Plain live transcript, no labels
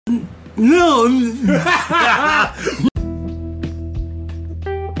No.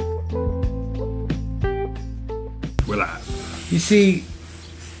 We're live. You see,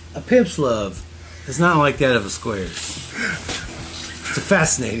 a pimp's love is not like that of a square's. It's a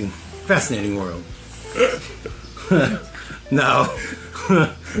fascinating world. No.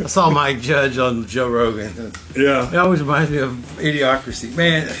 I saw Mike Judge on Joe Rogan. Yeah. It always reminds me of Idiocracy.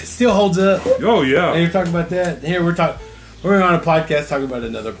 Man, it still holds up. Oh, yeah. And you're talking about that. Here we're on a podcast talking about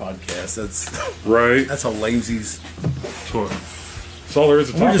another podcast. That's right. That's how lamesies. That's all there is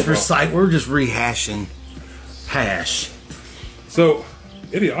to talk about. We're just rehashing hash. So,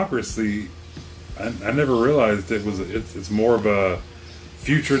 Idiocracy, I never realized it's more of a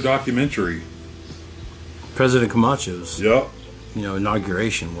future documentary. President Camacho's Yep.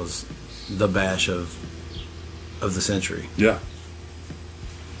 Inauguration was the bash of the century. Yeah.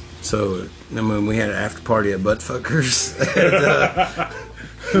 So, when we had an after party at Buttfuckers,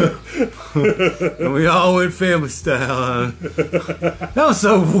 and we all went family style. That was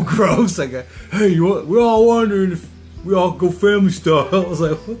so gross. Like, hey, we're all wondering if we all go family style. I was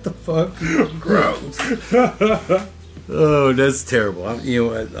like, what the fuck? Gross. Oh, that's terrible. You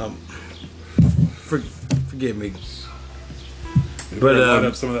know what? Forgive me. But line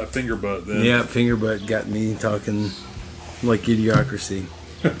up some of that finger butt then. Yeah, finger butt got me talking like Idiocracy.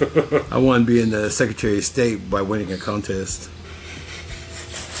 I won being the Secretary of State by winning a contest.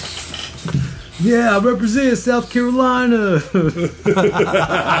 Yeah, I represent South Carolina.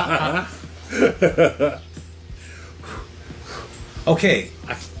 Okay,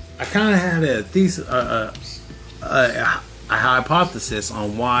 I kind of had a thesis, a hypothesis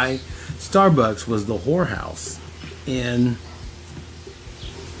on why Starbucks was the whorehouse in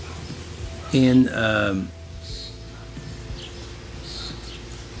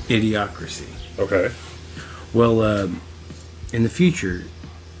Idiocracy. Okay. Well, in the future,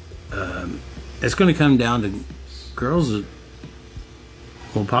 it's going to come down to girls that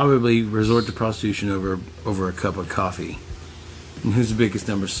will probably resort to prostitution over a cup of coffee. And who's the biggest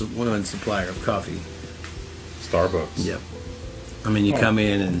one supplier of coffee? Starbucks. Yep. I mean, you come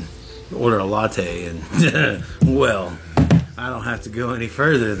in and order a latte, and well, I don't have to go any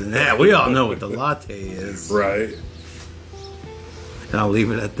further than that. We all know what the latte is, Right. and I'll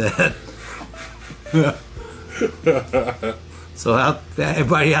leave it at that. So,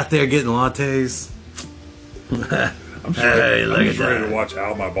 everybody out there getting lattes? I'm just Hey, look ready, at that. to watch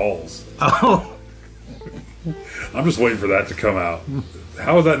Out My Balls. Oh, I'm just waiting for that to come out.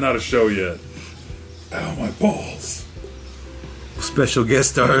 How is that not a show yet? Ow, my balls. special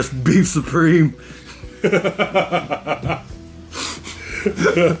guest stars, Beef Supreme.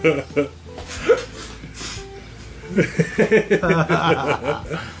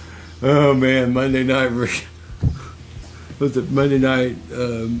 Oh man, Monday night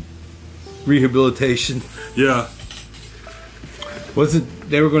rehabilitation. Yeah. Was it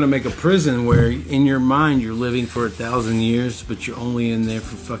they were going to make a prison where in your mind you're living for 1,000 years, but you're only in there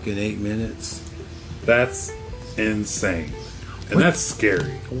for fucking 8 minutes? That's insane. And that's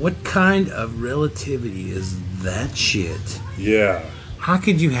scary. What kind of relativity is that shit? Yeah. How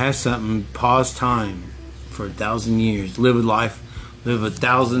could you have something pause time for 1,000 years, live a life, live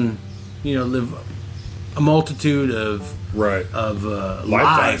 1,000, live a multitude of lifetimes.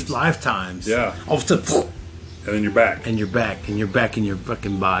 Yeah. All of a sudden, And then you're back. and you're back in your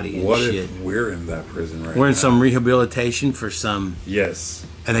fucking body and What shit. if we're in that prison right now? We're in some rehabilitation for some, Yes.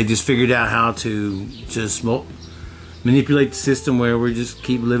 and they just figured out how to just manipulate the system where we just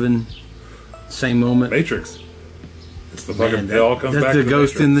keep living the same moment. Matrix. It's the Man, fucking, it all comes that's back the to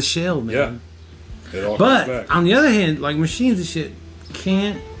ghost Matrix. in the shell, man. Yeah. It all But comes back. on the other hand, like machines and shit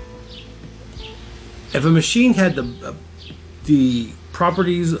can't. If a machine had the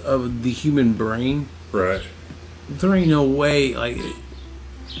properties of the human brain, Right. there ain't no way. Like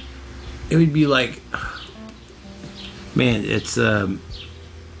it would be like, man, it's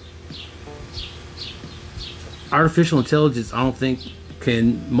artificial intelligence. I don't think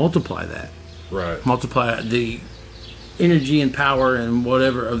can multiply that. Right. Multiply the energy and power and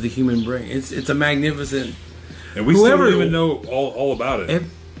whatever of the human brain. It's a magnificent. And we still don't even know all about it.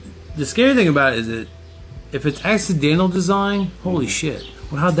 The scary thing about it is that if it's accidental design, holy shit!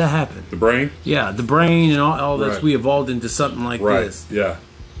 Well, how'd that happen? The brain? Yeah, the brain and all this. Right. We evolved into something like Right. this. Yeah.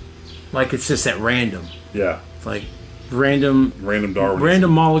 Like it's just at random. Yeah. It's like random Darwinism.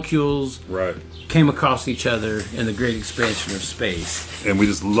 random molecules Right. came across each other in the great expansion of space. And we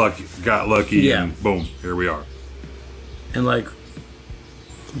just got lucky, Yeah. and boom, here we are. And like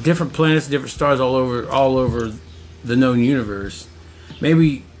different planets, different stars all over the known universe.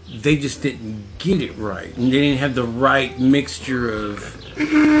 Maybe they just didn't get it right. And they didn't have the right mixture of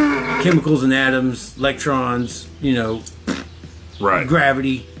chemicals and atoms, electrons, Right.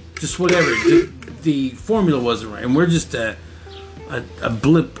 gravity, just whatever. The formula wasn't right. And we're just a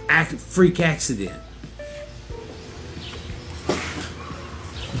blip, freak accident.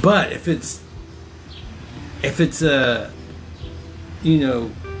 But if it's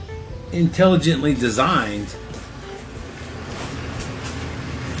intelligently designed.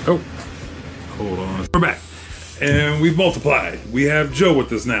 Oh, hold on. We're back, and we've multiplied. We have Joe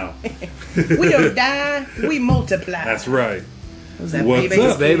with us now. We don't die, we multiply. That's right. Was that What's Bebe's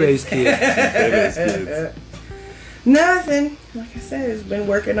up? Bebe's kids. Bebe's kids. Nothing. Like I said, has been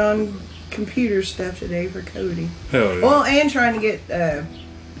working on computer stuff today for Cody. Hell yeah. Well, and trying to get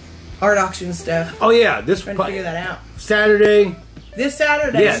art auction stuff. Oh yeah, this Trying to figure that out. Saturday. This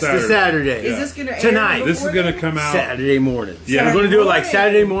Saturday. Yes, this Saturday. Is this gonna air Tonight. This is before gonna then? come out. Saturday morning. Yeah. We're going to do it like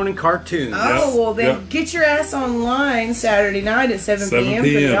Saturday Saturday morning cartoons. Oh, well then Yep. get your ass online Saturday night at 7 p.m. for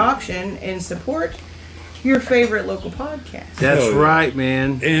the p.m. auction and support your favorite local podcast. That's Hell yeah. right,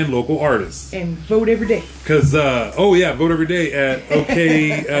 man. And local artists. And vote every day. Because, vote every day at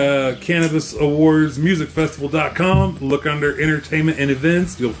OK Cannabis Awards MusicFestival.com. Look under entertainment and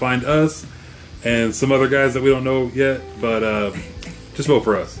events. You'll find us and some other guys that we don't know yet, but just vote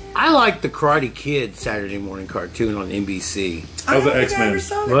for us. I like the Karate Kid Saturday morning cartoon on NBC. That was I the don't think I X-Men. ever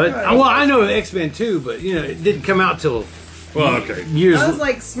saw that But part. well, I know X-Men too, but it didn't come out till Well, okay. years. I was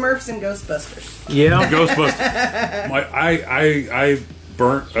like Smurfs and Ghostbusters. Yeah. Ghostbusters. I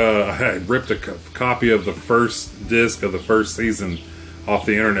burnt. I ripped a copy of the first disc of the first season off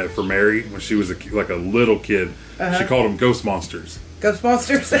the internet for Mary when she was like a little kid. She called them Ghost Monsters. Ghost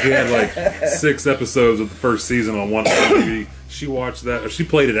Monsters. We had like 6 episodes of the first season on one DVD. She watched that. She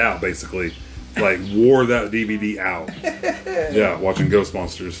played it out basically. Like wore that DVD out. Yeah, watching Ghost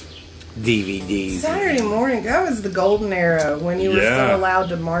Monsters. DVDs. Saturday morning, that was the golden era when you were Yeah. still allowed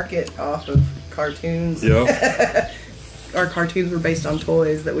to market off of cartoons. Yep. Our cartoons were based on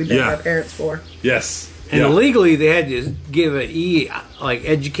toys that we begged Yeah. our parents for. Yes. And Yeah. illegally, they had to give like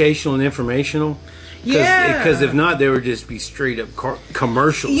educational and informational. Yeah. Because if not, they would just be straight up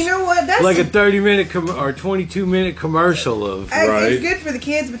commercials. You know what? That's like a 30-minute or 22-minute commercial of. Right. It's good for the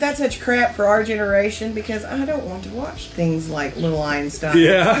kids, but that's such crap for our generation because I don't want to watch things like Little Einstein.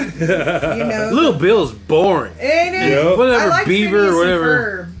 Yeah. You know, Little Bill's boring. Ain't it? Yep. Whatever, I like Beaver Phineas or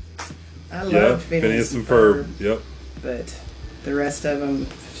whatever. And Ferb. I love Yeah. Phineas and Ferb. Ferb, Yep. but the rest of them.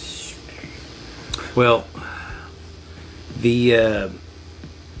 Well, the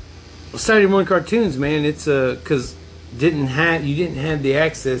Saturday morning cartoons, man, it's because you didn't have the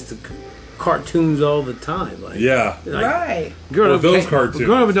access to cartoons all the time. Like, Yeah. like, Right. growing Well, up those cartoons.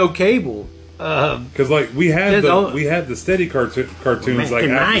 Growing up with no cable. Because like we had the steady cartoons Back like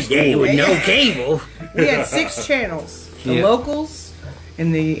in my after day school. with no cable. We had 6 channels. The Yeah. locals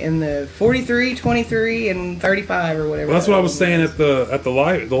in the 43, 23, and 35 or whatever. Well, that's what I that was one saying at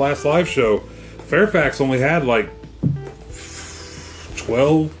the last live show. Fairfax only had like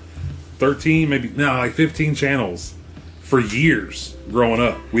 12, 13, maybe like 15 channels for years growing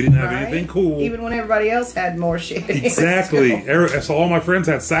up. We didn't have Right? anything cool. Even when everybody else had more shit. Exactly. So all my friends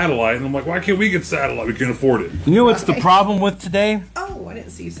had satellite, and I'm like, why can't we get satellite? We can't afford it. You know what's the problem with today? Oh, I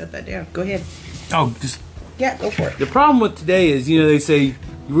didn't see you set that down. Go ahead. Oh, just Yeah, go for it. the problem with today is, they say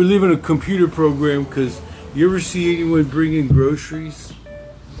we're living a computer program because you ever see anyone bringing groceries?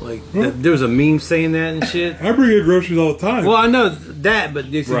 Like, there was a meme saying that and shit. I bring in groceries all the time. Well, I know that,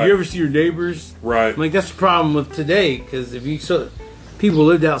 but they said, Right. you ever see your neighbors? Right. I'm like, that's the problem with today, because if you saw people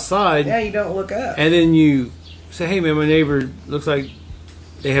lived outside, Yeah, you don't look up. and then you say, hey, man, my neighbor looks like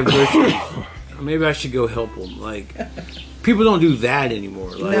they have groceries. Maybe I should go help them. Like, people don't do that anymore.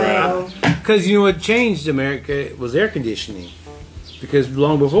 Like, No. because you know what changed America was air conditioning. Because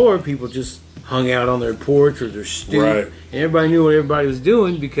long before, people just hung out on their porch or their stoop, Right. and everybody knew what everybody was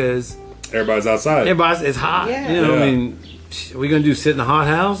doing because Everybody's outside. it's hot. Yeah. You know, Yeah. I mean, are we gonna do sit in a hot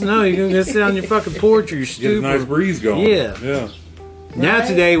house? No, you're gonna go sit on your fucking porch or your Get a stoop. nice or- breeze going. Yeah. Yeah. Now Right.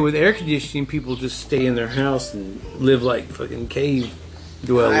 today with air conditioning, people just stay in their house and live like fucking cave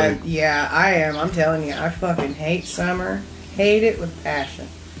dwelling. I am. I'm telling you, I fucking hate summer. Hate it with passion.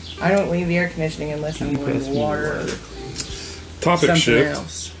 I don't leave the air conditioning unless I'm going pass to me water or Topic something shift.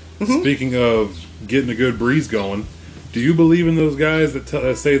 else. Speaking of getting a good breeze going, do you believe in those guys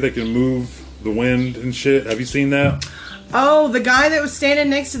that say they can move the wind and shit? Have you seen that? Oh, the guy that was standing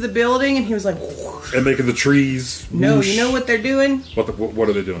next to the building and he was like, whoosh. And making the trees. No, whoosh. you know what they're doing? What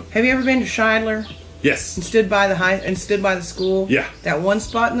are they doing? Have you ever been to Scheidler Yes. and stood by the school? Yeah. That one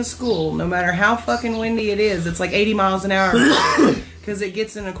spot in the school, no matter how fucking windy it is, it's like 80 miles an hour. because it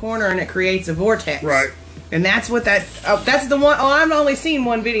gets in a corner and it creates a vortex. Right. And that's what that's the one. Oh, I've only seen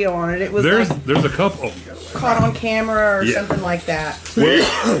one video on it. It was There's like a couple. Oh, you got it. caught on camera or Yeah. something like that.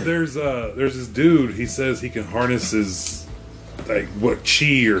 Well, there's this dude. He says he can harness his like what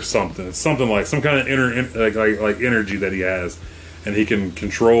chi or something. It's something like some kind of like energy that he has, and he can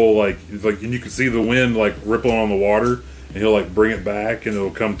control like and you can see the wind like rippling on the water, and he'll like bring it back, and it'll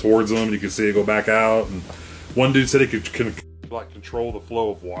come towards him. And you can see it go back out. And one dude said he can like control the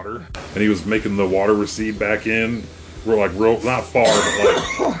flow of water, and he was making the water recede back in, real not far,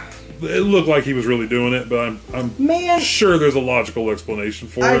 but like. It looked like he was really doing it, but I'm Man, sure there's a logical explanation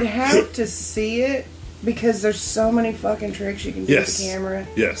for I'd it. have to see it because there's so many fucking tricks you can do with the camera.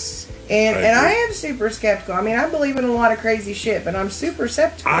 Yes. And I I agree. am super skeptical. I mean, I believe in a lot of crazy shit, but I'm super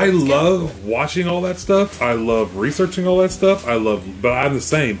skeptical. I love watching all that stuff. I love researching all that stuff. But I'm the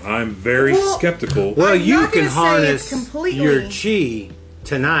same. I'm very Well, skeptical. Well, I'm you not can gonna say harness it's completely- your chi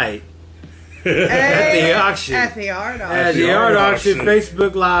tonight Hey, the auction. At the art auction. at the art auction.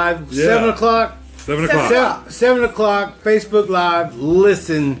 Facebook Live, Yeah. 7 o'clock. 7 o'clock. 7 o'clock, Facebook Live.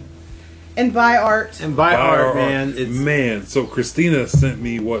 Listen And buy art. and buy art, man. It's Man, so Christina sent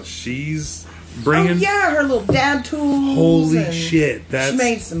me what she's bringing. Oh, yeah, her little dab tools. Holy and shit. That's She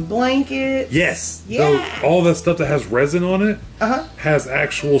made some blankets. Yes. Yeah. All that stuff that has resin on it Uh-huh. has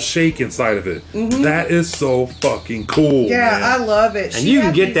actual shake inside of it. That is so fucking cool. Yeah, man. I love it. and She you can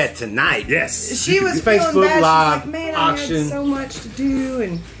had get these- that tonight. Yes. She was Facebook feeling bad. Live She's like, man, auction. I had so much to do,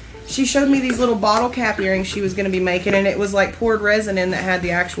 and she showed me these little bottle cap earrings she was going to be making, and it was like poured resin in that had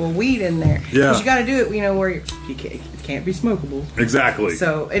the actual weed in there. Yeah. 'Cause you got to do it, you know, where it can't be smokable. Exactly.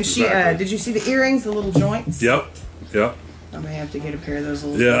 So, and she, Exactly. did you see the earrings, the little joints? Yep. Yep. I'm gonna have to get a pair of those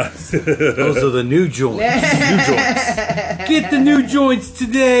little. Yeah. Those are the new joints. New joints. Get the new joints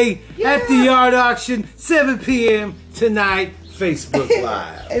today at the art auction, 7 p.m. tonight, Facebook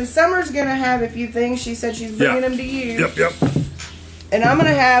Live. And Summer's gonna have a few things. She said she's bringing Yeah. them to you. Yep. Yep. And I'm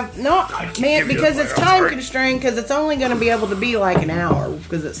gonna have man, give you because that it's way. I'm time sorry. constrained because it's only gonna be able to be like an hour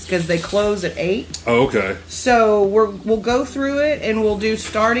because they close at 8. Oh, okay. So we'll go through it and we'll do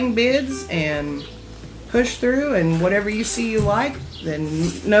starting bids and push through, and whatever you see you like, then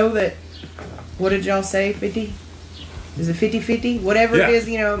know that. What did y'all say? 50? Is it 50-50? Whatever Yeah. it is,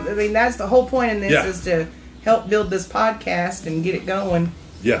 you know. I mean, that's the whole point in this Yeah. is to help build this podcast and get it going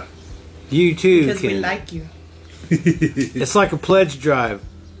Yeah. You too because we can. like you. It's like a pledge drive,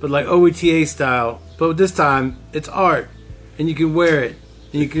 but like OETA style. But this time, it's art, and you can wear it,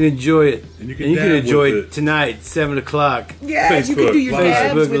 and you can enjoy it, And you can dab enjoy with it it. tonight, 7 o'clock. Yeah, you can Facebook do your Live.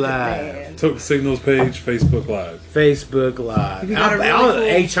 dabs Facebook with Live. it, man. Token Signals page, Facebook Live. Facebook Live. If you got a really cool-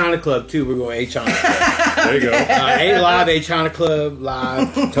 A China Club too. We're going A China Club. There you go. A Live, A China Club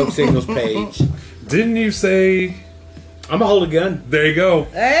Live, Toke Signals page. Didn't you say? I'm gonna hold a gun. There you go.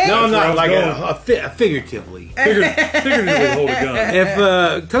 Hey, No, I'm where I not was like going. a figuratively. Figuratively hold a gun.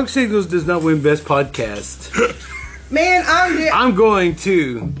 If Toke Signals does not win Best Podcast, man, I'm going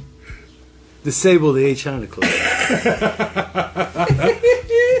to disable the A China Club.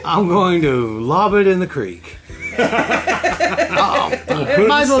 I'm going to lob it in the creek. Might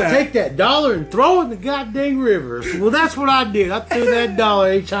as well take that dollar and throw it in the goddamn river. Well, that's what I did. I threw that dollar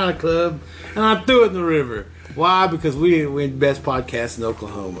A China Club and I threw it in the river. Why? Because we didn't win Best Podcast in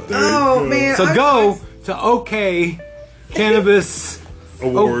Oklahoma. Oh man! So go to OK Cannabis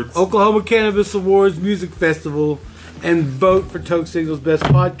Awards. Oklahoma Cannabis Awards Music Festival and vote for Toke Signals Best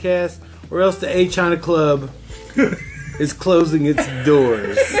Podcast, or else the A China Club is closing its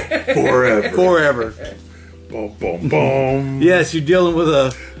doors forever. Boom, boom, boom. Yes, you're dealing with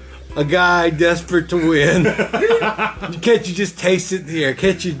a guy desperate to win. Can't you just taste it in the air?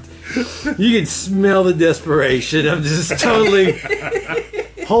 Can't you? You can smell the desperation. I'm just totally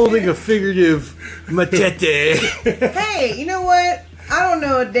holding a figurative machete. Hey, you know what? I don't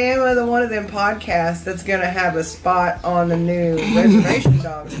know a damn other one of them podcasts that's gonna have a spot on the new Reservation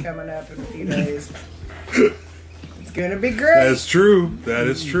Dogs coming up in a few days. It's gonna be great. That's true. That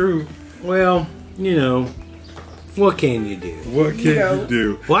is true. Well, you know, what can you do? What can know. you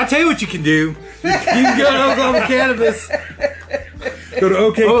do? Well, I tell you what you can do. You can go to Oklahoma Cannabis Go to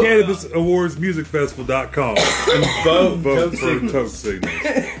OKCannabisAwardsMusicFestival.com and vote for Toke Signals.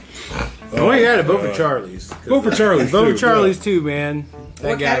 Oh, we got to vote for Charlie's. Vote for Charlie's. Vote too, for Charlie's too, man. That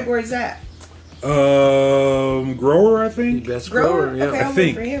What guy. category is that? yeah. Grower, I think. Best Grower? grower, yeah. Okay. I I'll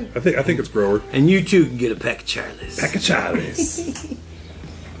think. vote for him. I think it's Grower. And you too can get a pack of Charlie's. Pack of Charlie's.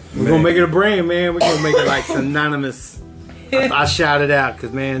 We're gonna make it a brand, man. We're gonna make it like synonymous. I shout it out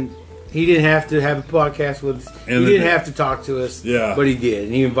because, man, He didn't have to have a podcast with us. And He didn't have to talk to us. Yeah. But he did.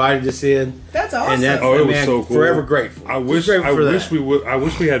 And he invited us in. That's awesome. And that's, Oh, it was man, so cool. Forever grateful. I wish Grateful for that. I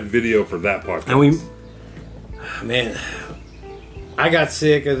wish we had video for that podcast. And we, man, I got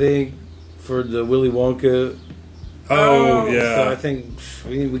sick, I think, for the Willy Wonka. Oh, So yeah. I think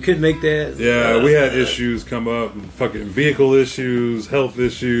we couldn't make that. Yeah, we had issues come up, fucking vehicle issues, health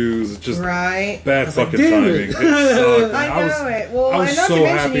issues, just Right. bad fucking damn timing. it. It sucked. I know it. Well, I was and not so to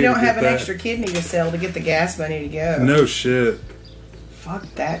mention happy you don't to have get an that. extra kidney to sell to get the gas money to go. No shit.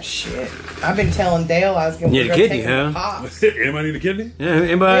 Fuck that shit. I've been telling Dale I was going You to had go a kidney, take him to huh? Pops. Am I need a kidney? Yeah,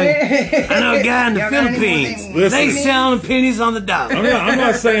 anybody? I know a guy in the Y'all got any more Philippines. than Listen. They kidneys? selling pennies on the dollar. I'm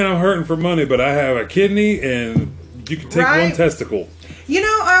not saying I'm hurting for money, but I have a kidney and you can take one Right. testicle. You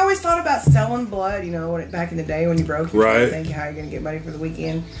know, I always thought about selling blood. You know, back in the day when you broke, you Right. think how you're going to get money for the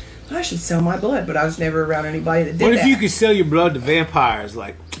weekend. I should sell my blood, but I was never around anybody that did What that. if you could sell your blood to vampires?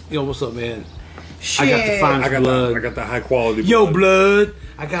 Like, yo, what's up, man? Shit. I got the finest blood. I got the high quality Yo, blood. blood.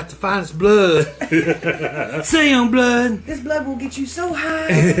 I got the finest blood. Say on blood. This blood will get you so high.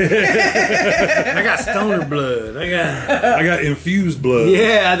 I got stoner blood. I got. I got infused blood.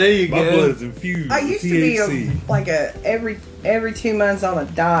 Yeah, there you My go. blood is infused. I with used to be THC. every 2 months on a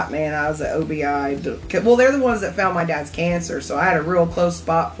dot, man. I was at OBI. Well, they're the ones that found my dad's cancer, so I had a real close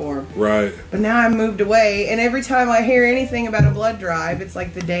spot for him. Right. But now I moved away, and every time I hear anything about a blood drive, it's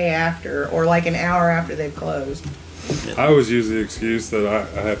like the day after or like an hour after they've closed. I always use the excuse that I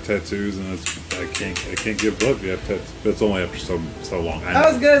have tattoos and I can't give blood if you have tattoos. That's only after so long.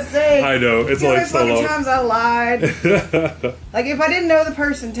 I was gonna say. I know, it's you know like how many so long. times I lied. Like if I didn't know the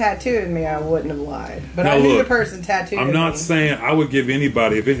person tattooing me, I wouldn't have lied. But Now I knew look, the person tattooing I'm not me. saying I would give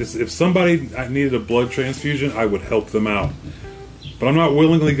anybody if somebody needed a blood transfusion, I would help them out. But I'm not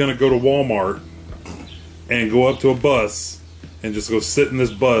willingly going to go to Walmart and go up to a bus and just go sit in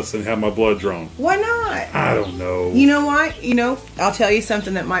this bus and have my blood drawn. Why not? I don't know. You know why? You know, I'll tell you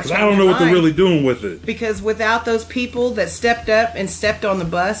something that might. 'Cause I don't know what they're really doing with it. Because without those people that stepped up and stepped on the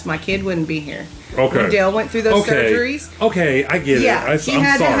bus, my kid wouldn't be here. Okay. When Dale went through those surgeries. Okay, I get Yeah, it. he I'm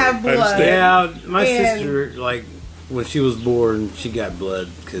had to sorry. have I blood. understand. Yeah, my And- sister, like, when she was born, she got blood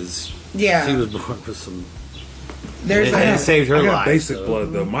because Yeah. she was born with some. There's And a, it saved her I got life. basic so.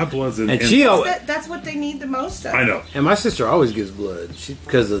 blood though. My blood's in. And she always, that's what they need the most of. I know. and my sister always gives blood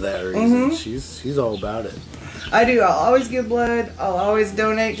because of that reason. Mm-hmm. She's all about it. I do. I'll always give blood. I'll always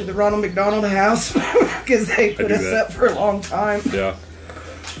donate to the Ronald McDonald House because they put do us that. up for a long time. Yeah.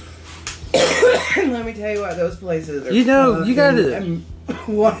 And let me tell you what, those places are. You know, you gotta- fucking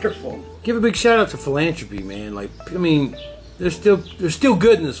wonderful. Give a big shout out to philanthropy, man. Like, I mean, there's still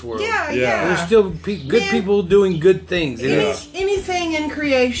good in this world. Yeah, Yeah. yeah. There's still good Man. people doing good things. And it's- Anything in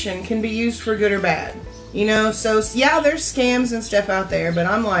creation can be used for good or bad. You know, so yeah, there's scams and stuff out there, but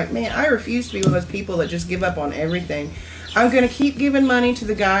I'm like, man, I refuse to be one of those people that just give up on everything. I'm going to keep giving money to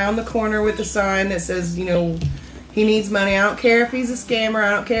the guy on the corner with the sign that says, you know, he needs money. I don't care if he's a scammer. I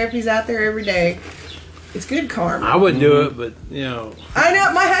don't care if he's out there every day. It's good karma. I wouldn't do it, but you know, I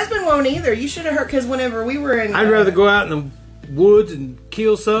know, my husband won't either. You should have heard, because whenever we were in... I'd rather go out in the woods and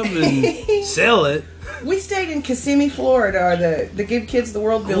kill something and sell it. We stayed in Kissimmee, Florida, or the Give Kids the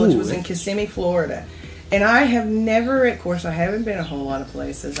World Village Ooh. was in Kissimmee, Florida. And I have never, of course, I haven't been a whole lot of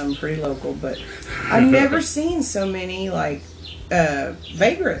places. I'm pretty local, but I've never seen so many, like,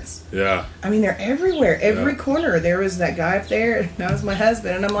 vagrants. Yeah. I mean, they're everywhere. Every Yeah. corner. There was that guy up there, and that was my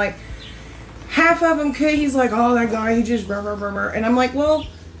husband. And I'm like, half of them could. He's like, oh, that guy, he just brr, brr, brr, brr. And I'm like, well,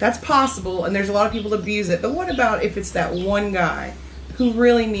 that's possible, and there's a lot of people that abuse it. But what about if it's that one guy who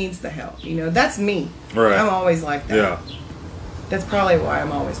really needs the help? You know, that's me. Right. I'm always like that. Yeah. That's probably why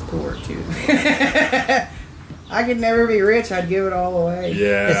I'm always poor, too. I could never be rich. I'd give it all away.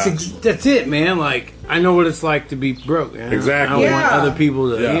 Yeah. That's it, man. Like, I know what it's like to be broke. Man. Exactly. I don't want Yeah. other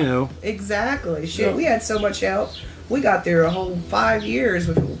people to, Yeah. you know. Exactly. Shit, Yeah. we had so much help. We got through a whole 5 years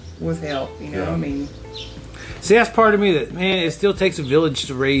with help, you know? Yeah. I mean... See, that's part of me that, man, it still takes a village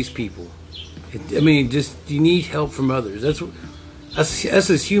to raise people. I mean, just, you need help from others. That's what, us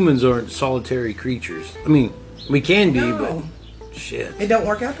as humans aren't solitary creatures. I mean, we can be, No. but shit. It don't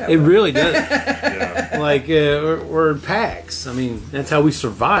work out that It way. really does. Yeah. Like, we're in packs. I mean, that's how we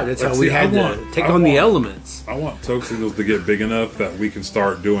survived. That's But how we see, had I to want- take I on the want- elements. I want Toke Signals to get big enough that we can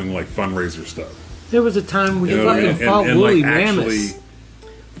start doing like fundraiser stuff. There was a time we You know what I fucking mean? fought And, woolly like mammoths. actually,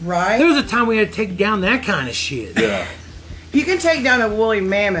 Right? There was a time we had to take down that kind of shit. yeah. You can take down a woolly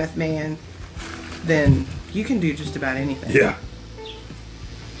mammoth, man, then you can do just about anything. Yeah.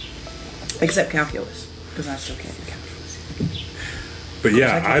 Except calculus, because I still can't do calculus. But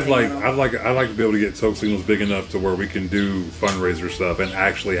yeah, I I'd can like, take it I'd like to be able to get Toke Signals big enough to where we can do fundraiser stuff and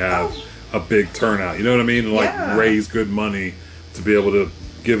actually have a big turnout. You know what I mean? Like Yeah. raise good money to be able to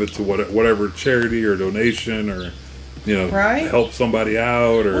give it to whatever charity or donation or Right. help somebody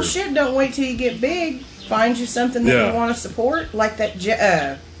out or Well, shit, don't wait till you get big. Find you something that Yeah. you want to support. Like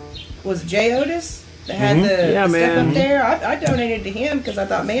that, was it Jay Otis? That had Mhm. the Yeah, stuff man. up there. I donated to him because I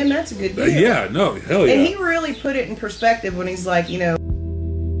thought, man, that's a good deal. yeah, no, hell yeah. And he really put it in perspective when he's like,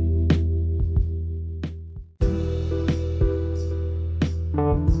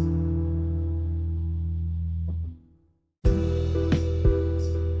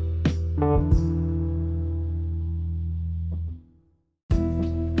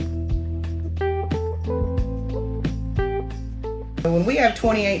 when we have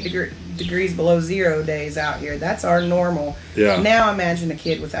 28 degrees below zero days out here, that's our normal. Yeah. Now imagine a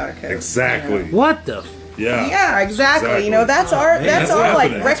kid without a coat. Exactly. What the? Yeah. Yeah, exactly. Exactly. That's our man, that's that's our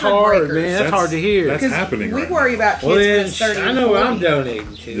like happening. record That's hard, breakers. man. That's hard to hear. That's 'Cause happening. We right worry now. about kids Well, when then, it's 30 I know what I'm 40.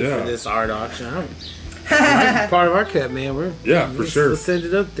 donating to Yeah. for this art auction. I'm part of our cut, man. Yeah, for sure. Let's send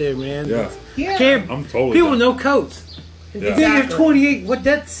it up there, man. Yeah. Yeah. Can't, I'm totally people down. know coats. Yeah. If they have Exactly. 28, what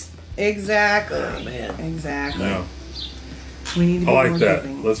that's? Exactly. Oh, man. Exactly. Yeah. We need to be I like more that.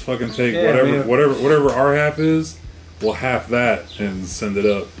 giving. Let's fucking take Yeah, man. whatever our half is. We'll half that and send it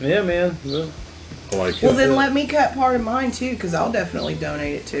up. Yeah, man. Well, I like Well, it. then let me cut part of mine too, because I'll definitely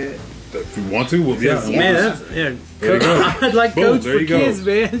donate it to it. If you want to, well, yeah. Yeah. man, that's yeah. There you go. I'd like Boom, coats there for you go. kids,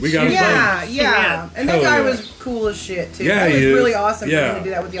 man. We got it. Yeah, Shit. yeah. And that Hell guy yeah. was cool as shit too. Yeah, that was he is. really awesome for Yeah. him to do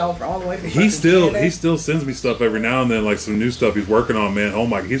that with y'all for all the way from He fucking still Canada. sends me stuff every now and then, like some new stuff he's working on. Man, oh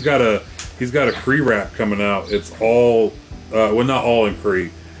my, he's got a Cree rap coming out. It's all well, not all in Cree,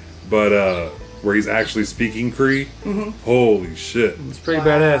 but where he's actually speaking Cree. Mm-hmm. Holy shit, It's pretty Wow.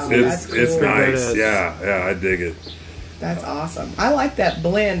 badass. Yeah, it's that's it's cool. nice. Badass. Yeah, I dig it. That's awesome. I like that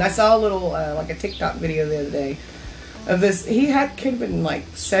blend. I saw a little like a TikTok video the other day of this. He could have been like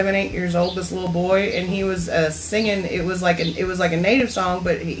 7, 8 years old. This little boy, and he was singing. It was like a native song,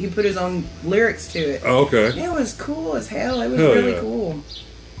 but he put his own lyrics to it. Oh, okay. It was cool as hell. It was Hell really yeah. cool.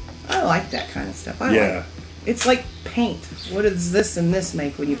 I like that kind of stuff. Yeah, It's like paint. What does this and this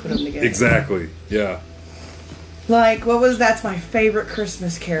make when you put them together? exactly. Yeah. Like, that's my favorite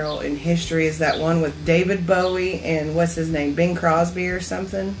Christmas carol in history is that one with David Bowie and what's his name, Bing Crosby or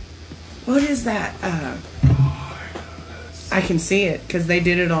something. What is that? I can see it because they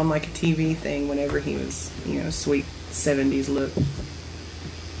did it on like a TV thing whenever he was, sweet 70s look.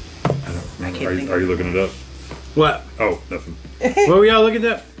 I don't remember. can't think Are you looking it up? What? Oh, nothing. What were y'all looking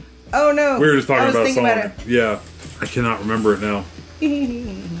at? Oh no! We were just talking I was about a thinking song. about it. Yeah, I cannot remember it now.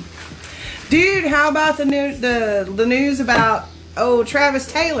 Dude, how about the news about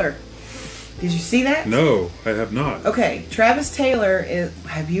Travis Taylor? Did you see that? No, I have not. Okay, Travis Taylor is.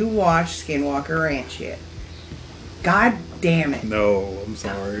 Have you watched Skinwalker Ranch yet? God damn it. No, I'm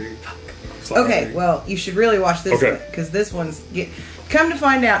sorry. Sorry. Okay, well, you should really watch this Okay. one because this one's. Come to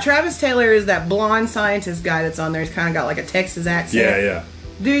find out, Travis Taylor is that blonde scientist guy that's on there. He's kind of got like a Texas accent. Yeah.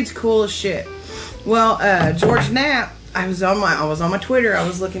 Dude's cool as shit. Well, George Knapp. I was on my Twitter. I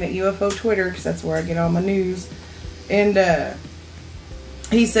was looking at UFO Twitter because that's where I get all my news. And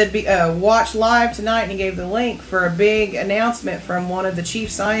he said, watch live tonight, and he gave the link for a big announcement from one of the chief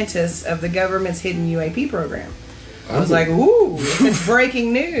scientists of the government's hidden UAP program. I was like, ooh, it's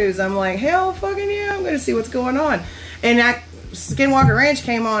breaking news. I'm like, hell fucking yeah, I'm going to see what's going on. And Skinwalker Ranch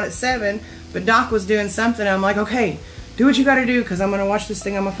came on at 7, but Doc was doing something. I'm like, okay, do what you got to do because I'm going to watch this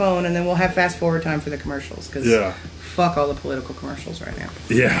thing on my phone, and then we'll have fast forward time for the commercials because fuck all the political commercials right now.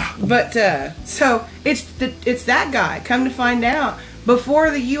 Yeah. But so it's that guy. Come to find out, before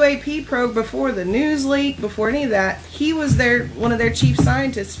the UAP probe, before the news leak, before any of that, he was one of their chief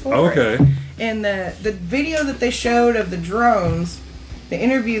scientists for it. Okay. And the video that they showed of the drones, the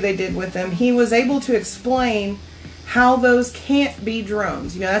interview they did with them, he was able to explain how those can't be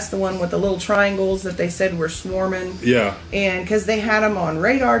drones. That's the one with the little triangles that they said were swarming. Yeah. And because they had them on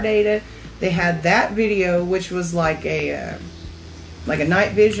radar data, they had that video, which was like a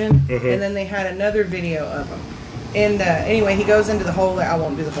night vision, and then they had another video of them. And anyway, he goes into the whole. I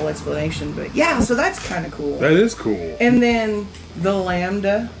won't do the whole explanation, but yeah, so that's kind of cool. That is cool. And then the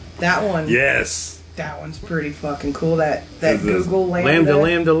Lambda, that one. Yes. That one's pretty fucking cool. That Is this Google Lambda.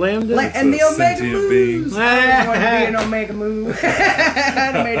 Lambda. And the It's a Omega sentient moves. being. I always wanted to be an Omega move.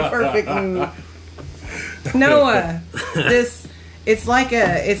 I made a perfect move. Noah, it's like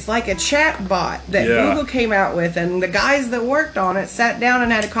a chat bot that Yeah. Google came out with, and the guys that worked on it sat down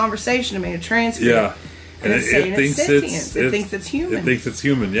and had a conversation and made a transcript. Yeah. And it's saying it's sentient. It thinks it's human. It thinks it's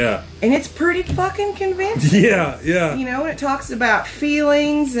human, yeah. And it's pretty fucking convincing. Yeah, yeah. You know, and it talks about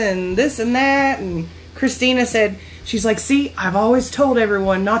feelings and this and that. And Christina said, she's like, see, I've always told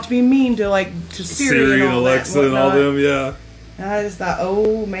everyone not to be mean to Siri and all Alexa that and all them, yeah. And I just thought,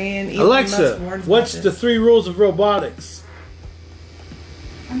 oh man, Elon Alexa, Musk warns what's about the this. 3 rules of robotics?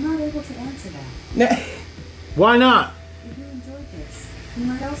 I'm not able to answer that. Why not? If you enjoyed this, you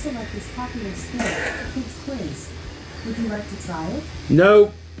might also like this popular skill, Kids Quiz. Would you like to try it?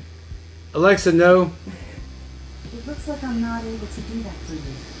 No. Alexa, no. It looks like I'm not able to do that for you.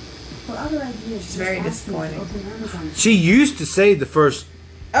 For other ideas, She's very just ask me to disappointing. open Amazon. She used to say the first.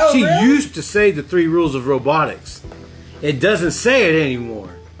 Oh, she really? used to say the 3 rules of robotics. It doesn't say it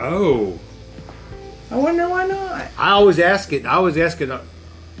anymore. Oh. I wonder why not. I always ask it.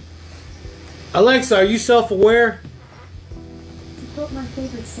 Alexa, are you self-aware? To quote my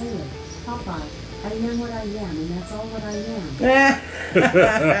favorite sailor, Popeye, I am what I am, and that's all what I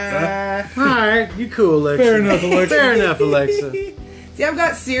am. All right, you cool, Alexa. Fair enough, Alexa. Fair enough, Alexa. See, I've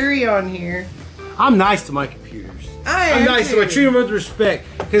got Siri on here. I'm nice to my computers. I I'm am nice to too. I treat them with respect.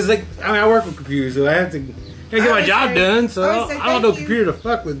 Because, I work with computers, so I have to get my would job say- done. So I would say I don't know thank you. computer to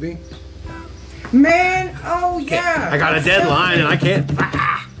fuck with me. Man, oh yeah. I got a deadline and I can't.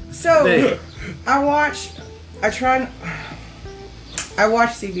 So, Hey. I watch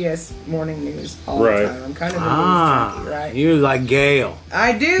CBS Morning News all Right. the time. I'm kind of a news junkie, right? You're like Gail.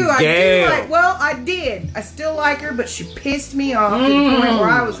 I do. I Gail. do like. Well, I did. I still like her, but she pissed me off to the point where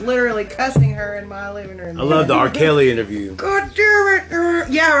I was literally cussing her in my living room. I love the R. Kelly interview. God damn it!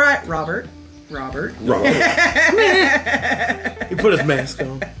 Yeah, right, Robert. Robert. He put his mask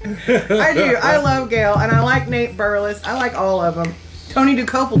on. I do. I love Gail, and I like Nate Burles. I like all of them. Tony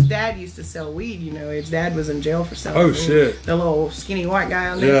Ducoppel's dad used to sell weed. You know, his dad was in jail for selling Oh, weed. shit. The little skinny white guy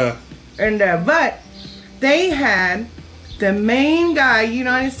on there. Yeah. And but they had the main guy,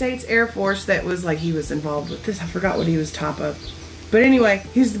 United States Air Force, that was like he was involved with this. I forgot what he was top of. But anyway,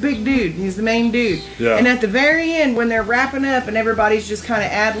 he's the big dude. He's the main dude. Yeah. And at the very end, when they're wrapping up and everybody's just kind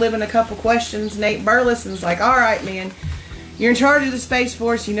of ad-libbing a couple questions, Nate Burleson's like, all right, man, you're in charge of the Space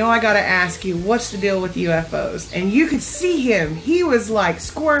Force. You know I got to ask you, what's the deal with UFOs? And you could see him. He was like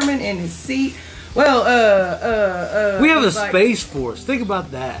squirming in his seat. Well, We have a it's like- Space Force. Think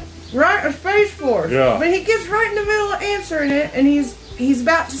about that. Right, a Space Force. Yeah. But he gets right in the middle of answering it, and he's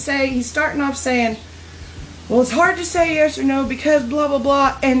about to say, he's starting off saying, well, it's hard to say yes or no because blah, blah,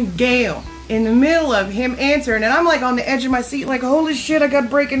 blah. And Gail, in the middle of him answering, and I'm like on the edge of my seat, like, holy shit, I got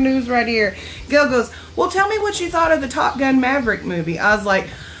breaking news right here. Gail goes, well, tell me what you thought of the Top Gun Maverick movie. I was like,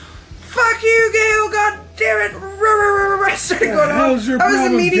 fuck you, Gail, god damn it. I started going hell's your I was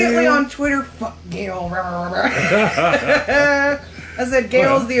problem, immediately Gail? on Twitter, fuck Gail. I said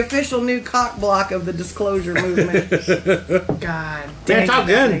Gail's the official new cock block of the disclosure movement. God damn, Man, Top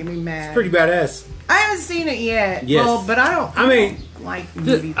that Gun. made me mad. It's pretty badass. I haven't seen it yet. Yes. Well, but I don't like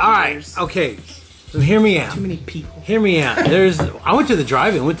movie All right. theaters. Okay. So hear me out. Too many people. Hear me out. I went to the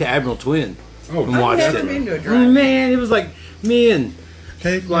drive-in. Went to Admiral Twin Oh, and I've watched never it. been to a drive-in. Man, it was like me and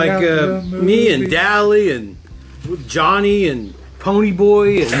Take me and Dally and Johnny and Pony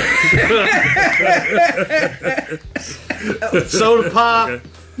Boy and Soda Pop.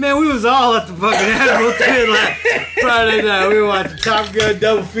 Man, we was all at the fucking Admiral Twin last Friday night. We were watching Top Gun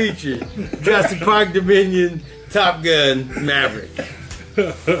double feature. Jurassic Park Dominion, Top Gun Maverick.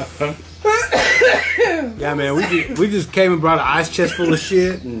 Yeah, man, we just came and brought an ice chest full of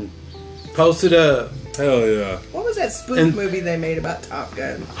shit and posted up. Hell yeah. What was that spoof And- movie they made about Top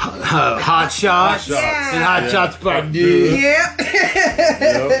Gun? Hot Shots Yeah. and Hot Shots Part 2. Yeah.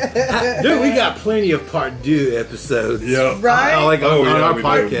 Dude, we got plenty of Part 2 episodes. Yep. Right? Like Oh, on yeah, our we do.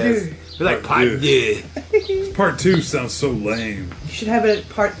 podcast. We're like Part Part 2. Part 2 sounds so lame. You should have it at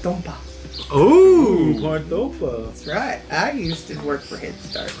Part Dompa. Ooh, Part Dopa. That's right. I used to work for Head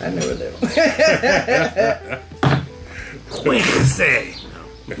Start. I know a little. Winksy.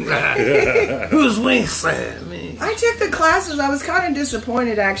 Who's Winksy? Me. I took the classes. I was kind of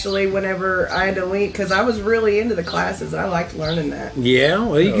disappointed actually whenever I had to leave because I was really into the classes. I liked learning that. Yeah,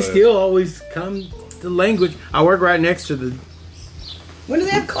 well, you can still always come to language. I work right next to the When do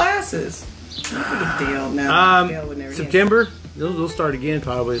they have classes? Not a big deal. No, Gail would never do it. September. They'll start again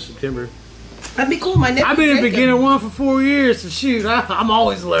probably in September. That'd be cool. My nephew I've been a Jacob- beginner one for 4 years, so shoot, I'm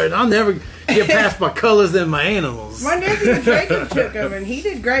always learning. I'll never get past my colors and my animals. My nephew Jacob took him, and he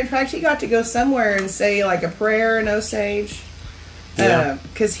did great. In fact, he got to go somewhere and say like a prayer in Osage. Yeah.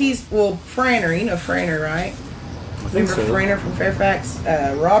 Because he's, Franner, you know Franner, right? Remember so. Franner from Fairfax?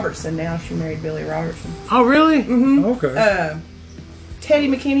 Robertson now. She married Billy Robertson. Oh, really? Okay. Teddy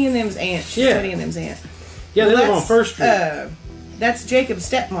McKinney and them's aunt. She's Yeah. Teddy and them's aunt. Yeah, they live on that's, First Street. That's Jacob's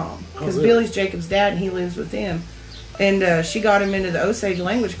stepmom, because really? Billy's Jacob's dad, and he lives with them. And she got him into the Osage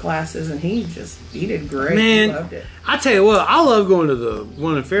language classes, and he did great. Man, He loved it. I tell you what, I love going to the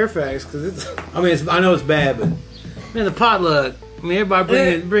one in Fairfax because I know it's bad, but man, the potluck. I mean,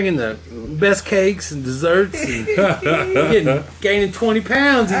 everybody bringing the best cakes and desserts, and gaining 20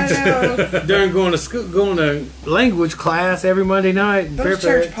 pounds I know. during going to language class every Monday night. In Those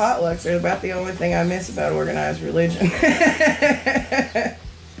Fairfax. church potlucks are about the only thing I miss about organized religion.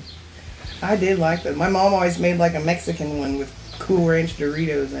 I did like them. My mom always made like a Mexican one with Cool Ranch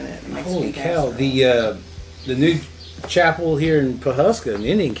Doritos in it. Mexican Holy cow! casserole. The new chapel here in Pawhuska, in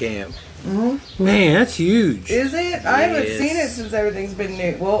Indian Camp. Mm-hmm. Man, that's huge. Is it? I haven't Yes. seen it since everything's been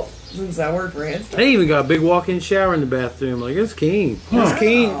new. Well, since I work for Head Start. They even got a big walk-in shower in the bathroom. Like, it's keen. It's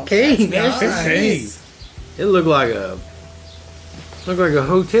keen. Oh, Keen. that's That's nice. keen. It looked like a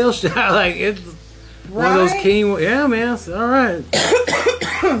hotel shower. Like, it's one of those Right? keen. Yeah, man. It's all right.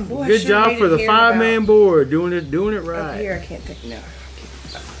 Boy, I Good should've job made for it the here 5-man about- board. Doing it Up right. here, I can't think. No.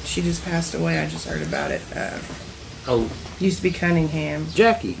 She just passed away. I just heard about it. Oh, Used to be Cunningham.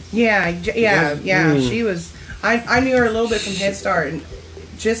 Jackie. Yeah. Mm. She was. I knew her a little bit from Head Start, and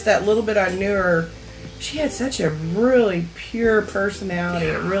just that little bit I knew her. She had such a really pure personality.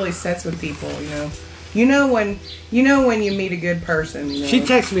 It really sets with people. You know when you meet a good person. You know? She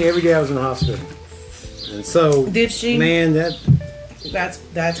texted me every day I was in the hospital. And so, Did she? man,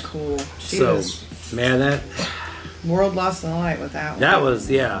 That's cool. She so, was man, world lost the light with that one. that was,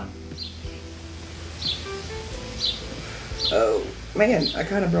 yeah. Oh man, I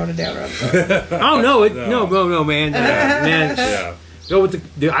kind of brought it down. I'm sorry. Oh no, no, man, man. Yeah. Go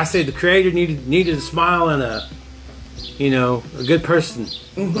with I say the creator needed a smile and a good person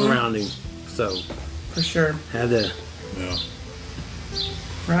around him. So For sure. had to. Yeah.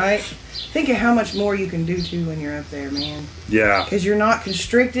 Right? Think of how much more you can do too when you're up there, man. Yeah. Because you're not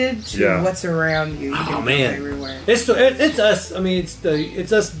constricted to Yeah. what's around you. You can go man. everywhere. It's us. I mean,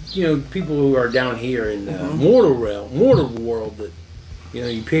 it's us. People who are down here in the mortal world that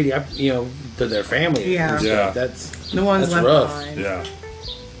you pity. To their family. Yeah. and stuff. Yeah. That's The ones That's left rough. behind. Yeah.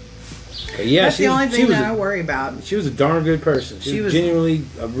 but yeah. That's the only she thing was that I a, worry about. she was a darn good person. She, She was was- genuinely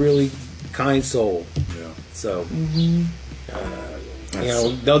a really kind soul. Yeah. So,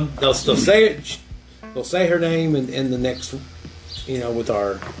 they'll still say it. They'll say her name in the next, with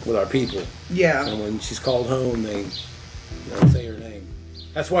our people. Yeah. And when she's called home, they'll say her name.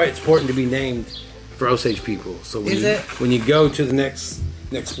 That's why it's important to be named for Osage people. So when you go to the next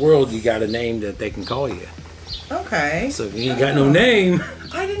world, you got a name that they can call you. Okay. So if you ain't got no name,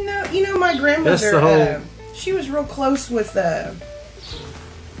 I didn't know. My grandmother, That's the whole- she was real close with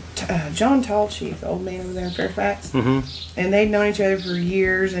John Tallchief, the old man over there in Fairfax. Mhm. And they'd known each other for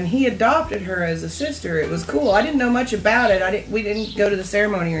years, and he adopted her as a sister. It was cool. I didn't know much about it. We didn't go to the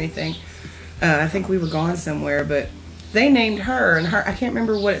ceremony or anything. I think we were gone somewhere, but they named her, and I can't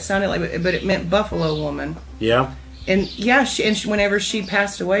remember what it sounded like, but it meant Buffalo Woman. yeah. And yeah, whenever she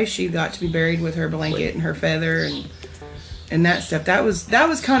passed away, she got to be buried with her blanket and her feather and that stuff. That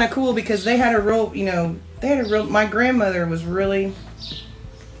was kind of cool because they had a real, my grandmother was really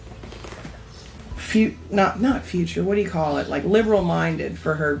not future. What do you call it? Like liberal minded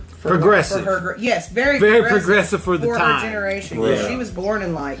for her. Progressive. Yes, very progressive for the time. her generation. Right. Yeah, she was born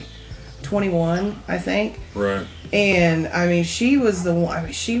in like 21, I think. Right. And I mean, she was the one. I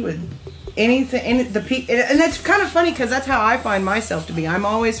mean, she would anything, and and that's kind of funny because that's how I find myself to be. I'm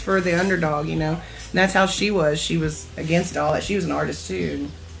always for the underdog, And that's how she was. She was against all that. She was an artist too.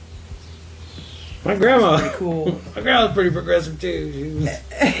 My grandma. Pretty cool. My grandma was pretty progressive too. She was,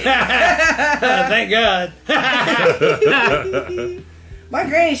 thank God. My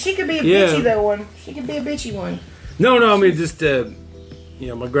granny, she could be a Yeah. bitchy though one. She could be a bitchy one. No, I mean just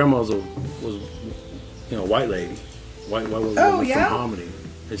my grandma was a white lady, white woman Oh, yeah? from Hominy,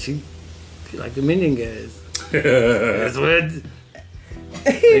 and she liked the Indian guys. That's what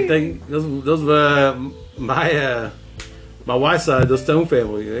they think. Those my wife's side, the Stone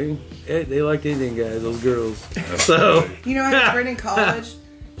family, they like the Indian guys, those girls. So I had a friend in college.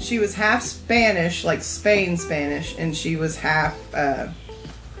 She was half Spanish, like Spain Spanish, and she was half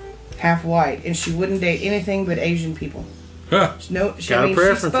white, and she wouldn't date anything but Asian people. Huh. No, Got a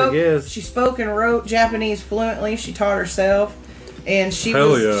preference, I guess. She spoke and wrote Japanese fluently. She taught herself, and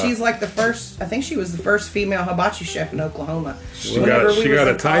she's like the first. I think she was the first female hibachi chef in Oklahoma. She Whenever got we was a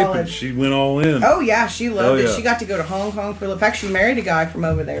in type and college. she went all in. Oh yeah, she loved it. yeah. She got to go to Hong Kong for. In fact, she married a guy from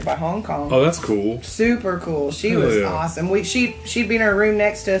over there by Hong Kong. Oh, that's cool. Super cool. She Hell was yeah. awesome. She'd be in her room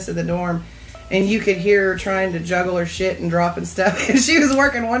next to us at the dorm, and you could hear her trying to juggle her shit and dropping stuff. And she was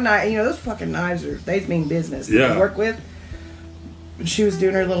working one night, and those fucking knives they mean business to work with. And she was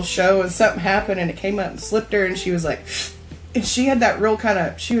doing her little show, and something happened, and it came up and slipped her, and she was like, and she had that real kind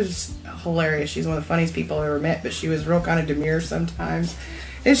of, she was hilarious. She's one of the funniest people I've ever met, but she was real kind of demure sometimes.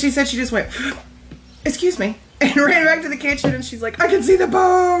 And she said she just went, excuse me, and ran back to the kitchen, and she's like, I can see the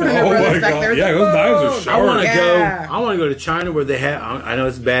bone. And her brother's back there. Yeah, those knives are sharp. I want to go to China where they have. I know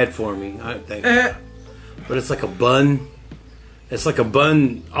it's bad for me. I think, but it's like a bun. It's like a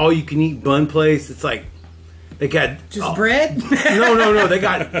bun, all you can eat bun place. It's like they got just bread. No. They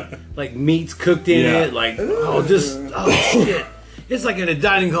got like meats cooked in it. Like shit. It's like in a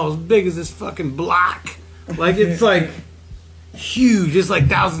dining hall as big as this fucking block. Like it's like. Huge, it's like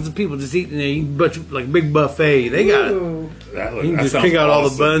thousands of people just eating there. You like big buffet. They got it. You can just pick out all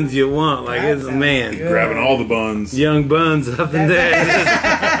the buns you want. Like it's a man grabbing all the buns, young buns up in there.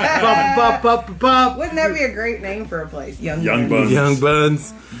 Pop. Wouldn't that be a great name for a place? Young buns. Young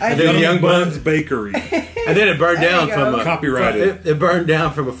buns. I Young Buns Bakery. And then it burned down from a copyrighted. It burned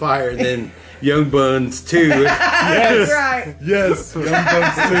down from a fire, and then Young Buns 2. Yes, right. Yes, Young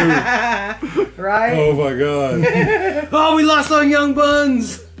Buns 2. Right. Oh my god. Oh, we lost our Young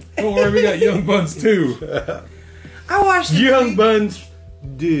Buns. Don't worry, we got Young Buns 2. I watched Young Buns.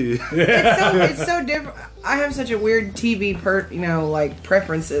 Dude. It's so different. I have such a weird TV like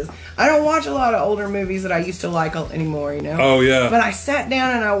preferences. I don't watch a lot of older movies that I used to like anymore. Oh yeah. But I sat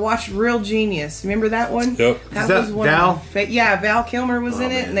down and I watched Real Genius. Remember that one? Yep. That Is was one. Val? Val Kilmer was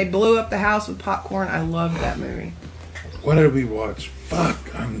in it, and they blew up the house with popcorn. I loved that movie. What did we watch? Fuck,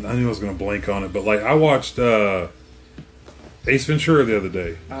 I knew I was gonna blank on it, but like I watched Ace Ventura the other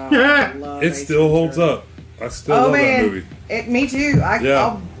day. I love It Ace still holds Ventura. up. I still love that movie. Me too.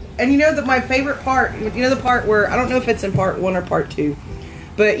 And my favorite part, the part where, I don't know if it's in part 1 or part 2,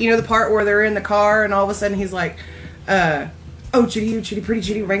 but the part where they're in the car and all of a sudden he's like, oh, chitty, chitty, pretty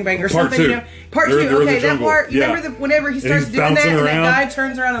chitty, bang, bang, or Part something. 2. Part They're 2, in the okay, that jungle. part, Yeah. remember whenever he starts he's doing that bouncing and around. that guy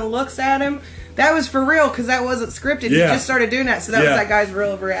turns around and looks at him? That was for real, because that wasn't scripted. He Yeah. just started doing that, so that was that guy's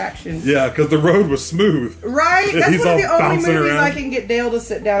real reaction. Yeah, because the road was smooth. Right? That's He's one of the all only bouncing movies around. I can get Dale to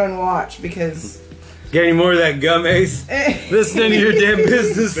sit down and watch, because... Get any more of that gum, Ace? This none of your damn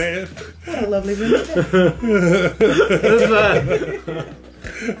business. Man. What a lovely Wednesday.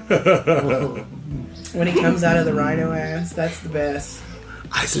 When he comes out of the rhino ass, that's the best.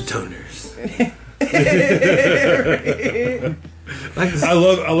 Isotoners. I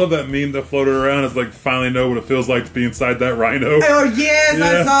love that meme that floated around. It's like finally know what it feels like to be inside that rhino. Oh yes, Yeah.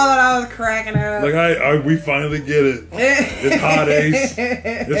 I saw that. I was cracking up. Like we finally get it. It's hot, Ace.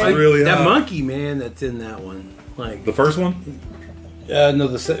 It's really hot. That monkey, man, that's in that one. Like The first one? no,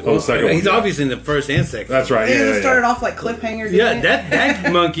 the second one. He's obviously in the first and second. That's right. It Yeah, started off like cliffhanger. Yeah, didn't it?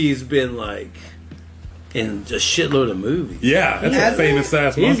 that monkey's been like in a shitload of movies. Yeah, that's Has a famous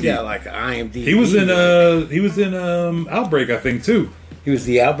ass He's monkey. got like an IMDb. He was in Outbreak, I think, too. He was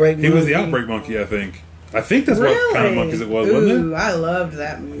the Outbreak. He was the monkey? Outbreak monkey, I think. I think that's Really? what kind of monkeys it was, Ooh, wasn't it? I loved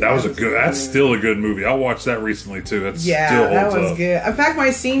that movie. That was a good. That's still a good movie. I watched that recently too. That still that holds was up. good. In fact,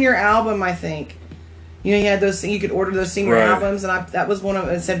 my senior album, I think. You had those. You could order those senior Right. albums, and that was one of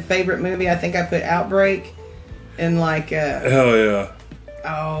it. Said favorite movie. I think I put Outbreak, and like Hell yeah!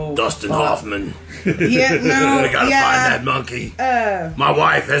 Dustin fuck. Hoffman. Yeah, no, We gotta yeah. find that monkey. My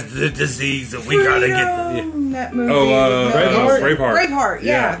wife has the disease that we gotta get. That movie. Braveheart.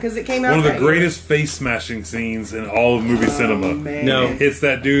 Yeah, because it came out. One of the that year. greatest face smashing scenes in all of movie cinema. Man. No. Hits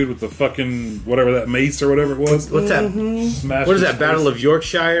that dude with the fucking whatever that mace or whatever it was. What's that? Smashed What is his that? Battle face. of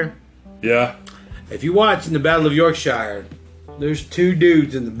Yorkshire. Yeah. If you watch in the Battle of Yorkshire, there's two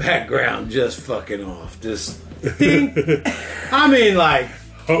dudes in the background just fucking off. Just, ding. I mean, like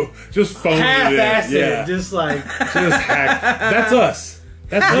Oh, just phoning it in. half-assed Yeah. it, just like Just hack. That's us.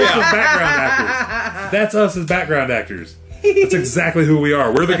 That's us as background actors. That's us as background actors. That's exactly who we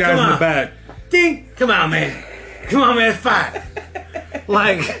are. We're the guys in the on. back. ding. Come on, man. Fight.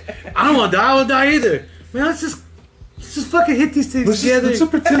 Like I don't want to die. I won't die either. Man, let's just fucking hit these things together. Let's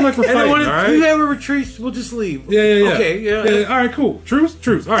just pretend like we're and then fighting, when all right? whoever retreats, we'll just leave. Yeah. Okay, yeah. All right, cool. Truce.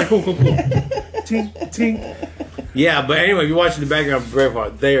 All right, cool. Tink, tink. Yeah, but anyway, if you're watching the background of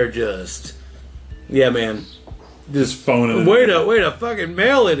Braveheart, they are just, yeah, man. Just phoning it. Way to fucking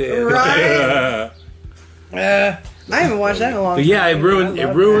mail it in. Right. I haven't watched that in a long But time. yeah, it ruined I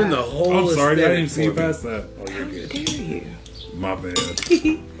love the that. whole. I'm sorry, I didn't even see you aesthetic past that. for me. Oh, you're good. Dare you? My bad.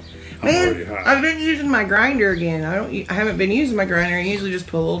 I'm Man, already hot. I've been using my grinder again. I haven't been using my grinder. I usually just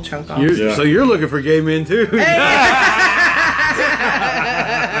pull a little chunk off. So you're looking for gay men too?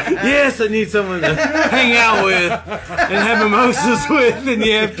 Yes, I need someone to hang out with and have mimosas with in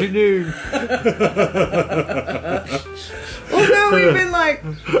the afternoon. Well, no, we've been like,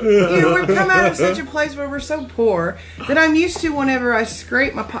 we've come out of such a place where we're so poor that I'm used to whenever I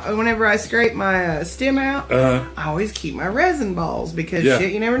scrape my stem out, I always keep my resin balls because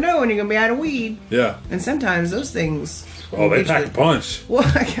shit, you never know when you're gonna be out of weed. Yeah. And sometimes those things. Oh, they pack a punch. Well,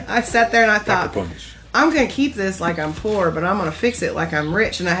 I sat there and I Pack a thought, punch. I'm going to keep this like I'm poor, but I'm going to fix it like I'm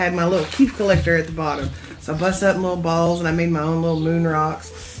rich. And I had my little keef collector at the bottom. So I busted up little balls and I made my own little moon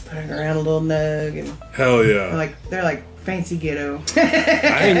rocks. Put it around a little nug. And Hell yeah. they're like fancy ghetto.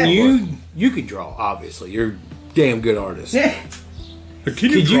 And you could draw, obviously. You're a damn good artist.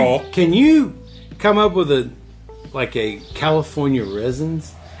 Can you draw? Can you come up with a California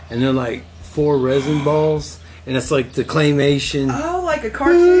resins? And they're like 4 resin balls. And it's like the claymation. Oh, like a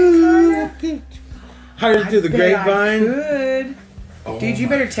cartoon kind of? Heard through the grapevine. Good. Oh Dude, you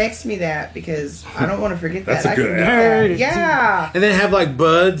better text me that because I don't want to forget That's that. a good I can do that. Yeah. And then have like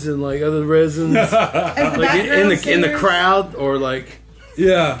buds and like other resins As the like in the singers. crowd or like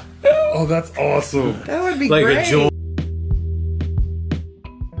Yeah. Oh, that's awesome. That would be like great. a joint.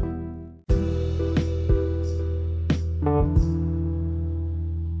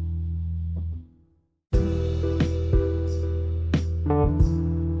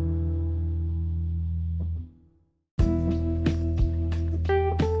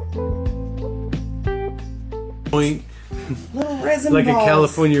 Little resin Like balls. a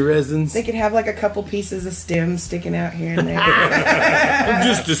California resins. They could have like a couple pieces of stem sticking out here and there. I'm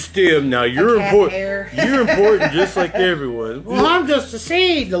just a stem now. You're cat important. hair. You're important just like everyone. Well, I'm just a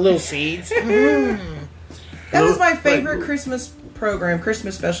seed. The little seeds. That was my favorite Christmas program,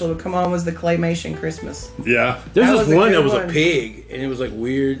 Christmas special to come on was the Claymation Christmas. Yeah. There's That this was a one good that was one. a pig, and it was like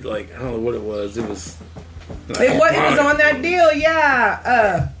weird. Like I don't know what it was. It was. It was on that deal,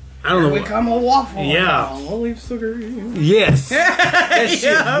 yeah. I don't know. We What, come a waffle. Yeah. I'll leave sugar. yes. That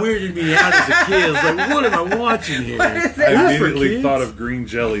shit weirded me out as a kid. I was like, what am I watching here? What is I it? That's for immediately kids? thought of Green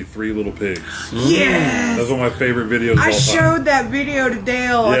Jelly, Three Little Pigs. Yes. That's one of my favorite videos of all I time. showed that video to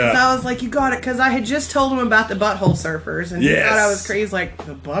Dale because Yeah. I was like, "You got it," because I had just told him about the Butthole Surfers, and he Yes. thought I was crazy. Like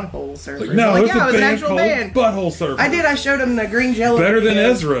the Butthole Surfers. Like, no, I'm it's yeah, a it was an band actual called band. Butthole Surfer. I did. I showed him the Green Jello. Better Than video.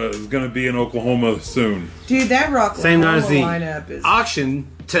 Ezra is going to be in Oklahoma soon. Dude, that rock Same night as the lineup is. auction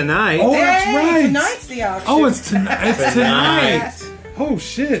tonight. Oh, that's Hey, right. Tonight's the auction. Oh, it's tonight. It's tonight. Tonight. Oh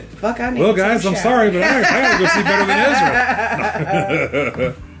shit. Fuck, I need Well, some guys, I'm shout. sorry, but I gotta go see Better Than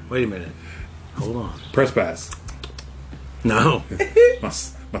Ezra. Wait a minute. Hold on. Press pass. No.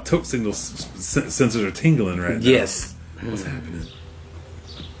 My toke signal sensors are tingling right now. Yes. What's happening?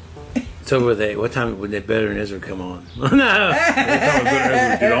 So were they? What time would they Better than Ezra come on? no. Every time I Better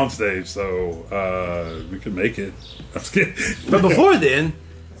Ezra get on stage, so we can make it. I'm just kidding. But before then,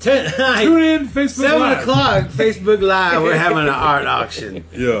 tonight, Tune in, Facebook 7 Live. o'clock, Facebook Live, we're having an art auction.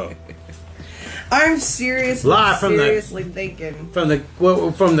 Yeah. I'm seriously, Live from the- seriously thinking. From the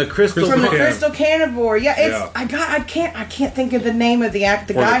Crystal From the Yeah. Crystal Carnivore, yeah. It's Yeah. I can't think of the name of the act.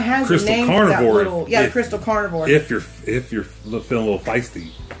 The Or guy the has Crystal a name for that Carnivore, little, the if- Crystal Carnivore. If you're feeling a little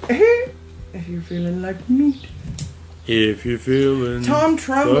feisty. If you're feeling like meat. If you're feeling Tom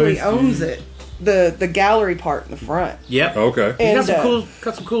Trumbull feisty. owns it. The gallery part in the front. Yep. Okay. He And,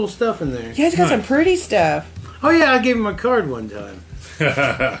 got some cool stuff in there. Yeah, he's got some pretty stuff. Oh yeah, I gave him a card one time.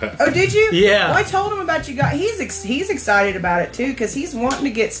 Oh, did you? Yeah. Well, I told him about you guys. He's excited about it too because he's wanting to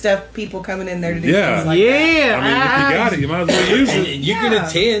get stuff. People coming in there to do Yeah. things like Yeah. I mean, if you got it, you might as well use And it. you can Yeah.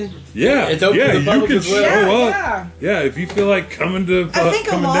 attend. Yeah. It's open yeah, to the you public can as show well. up. Yeah. Yeah, if you feel like coming to I think a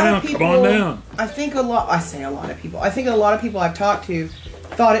coming lot down, of people. come on down. I think a lot. I say a lot of people. I think a lot of people I've talked to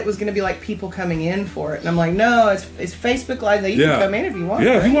thought it was going to be like people coming in for it, and I'm like, no, it's Facebook Live. You Yeah. can come in if you want.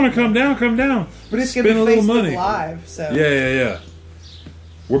 Yeah, if you right? want to come down, come down. But it's going to Spend be a little Facebook money. Live. So Yeah.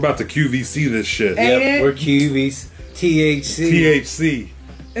 We're about to QVC this shit. Hey. Ain't Yep, it? we're QVs. THC. THC.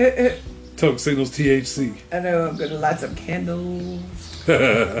 Uh, Toke signals THC. I know I'm going to light some candles,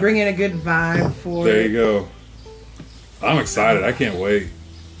 bring in a good vibe for There it. you go. I'm excited. I can't wait.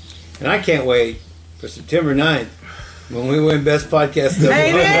 And I can't wait for September 9th when we win Best Podcast of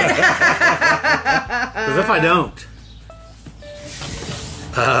Ain't it? Because if I don't,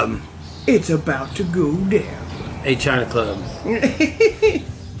 It's about to go down. a China Club.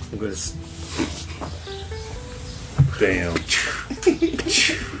 I'm going to. Damn.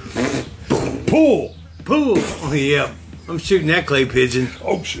 Pull. Pool. Oh, yeah. I'm shooting that clay pigeon.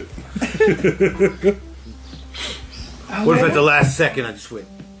 Oh shit. What if at the last second I just went,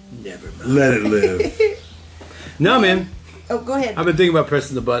 never mind. Let it live. No, man. Oh, go ahead. I've been thinking about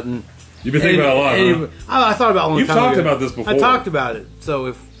pressing the button You've been thinking about it a lot, huh? I thought about it a long You've time talked ago. about this before. I talked about it. So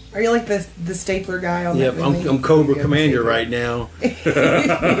if Are you like the stapler guy on yep, that movie? I'm Cobra Good Commander stapler. right now.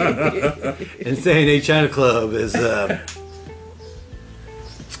 Insane A China Club is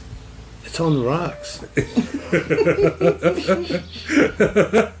it's on the rocks.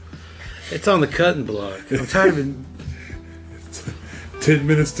 It's on the cutting block. I'm tired of it. 10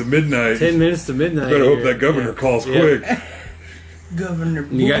 minutes to midnight. 10 minutes to midnight. Better hope here. that governor Yeah. calls Yeah. quick. Governor.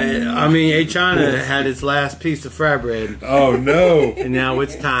 You got, I mean, A China had its last piece of fry bread, Oh no! and now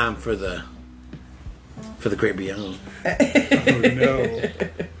it's time for the great beyond. Oh no!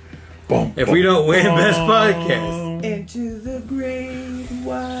 Boom, If boom, we don't win boom. best podcast, Into the great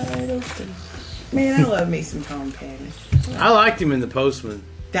wide open. Man, I love me some Tom Petty. I liked him in The Postman.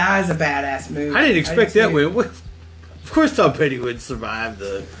 That was a badass movie. I didn't expect that too. win. Of course, Tom Petty would survive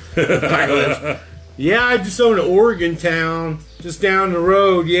the apocalypse. Yeah, I just own an Oregon town just down the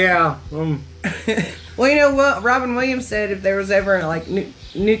road. Yeah, Well, you know what? Robin Williams said if there was ever like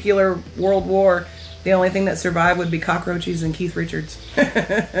nuclear world war, the only thing that survived would be cockroaches and Keith Richards.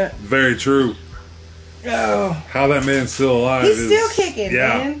 Very true. Oh, How that man's still alive? he's is, still kicking,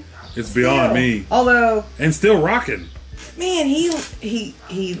 yeah, man. it's beyond Still. me. Although, And still rocking. man,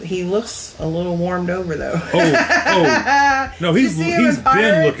 he looks a little warmed over though. Oh, no, You he's see him in been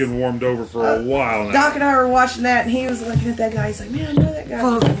Pirates? looking warmed over for a while now. Doc and I were watching that, and he was looking at that guy. He's like, "Man, I know that guy."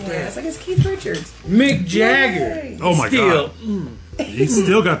 Fuck from that. somewhere." I was like, "It's Keith Richards." Mick Jagger. Yay. Oh my Still, god, he's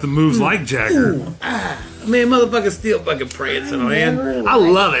still got the moves like Jagger. man, motherfucker, still fucking prancing, man. never I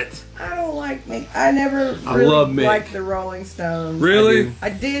liked- love it. I don't like Mick. I never I really love Mick. liked the Rolling Stones. Really? I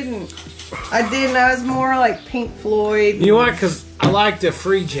didn't. I was more like Pink Floyd. You know what? Because I liked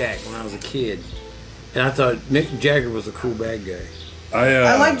Free Jack when I was a kid, and I thought Mick Jagger was a cool bad guy.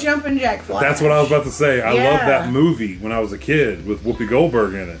 I like Jumpin' Jack Flash. That's what I was about to say. I Yeah. loved that movie when I was a kid with Whoopi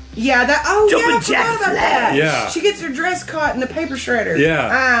Goldberg in it. Yeah, that. Oh, Jumpin' yeah, I forgot Jack about that. Yeah. She gets her dress caught in the paper shredder. Yeah.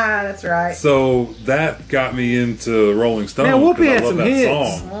 Ah, that's right. So that got me into Rolling Stones. Man, Whoopi 'cause I had love some that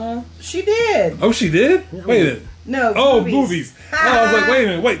hits. song. She did. Oh, she did? Wait a minute. No. Oh, movies. Oh, I was like, wait a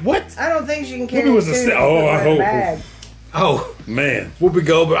minute. Wait, what? I don't think she can carry Whoopi was a a tune sta- if oh, you put I her in a hope- bag. Oh, Man. Whoopi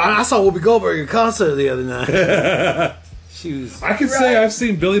Goldberg. I saw Whoopi Goldberg in concert the other night. She was, I can say Right. I've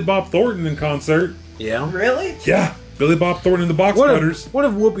seen Billy Bob Thornton in concert. yeah. Really? Yeah. Billy Bob Thornton and the Box What Cutters. if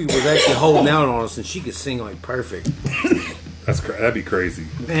Whoopi was actually holding out on us and she could sing like perfect? That'd be crazy.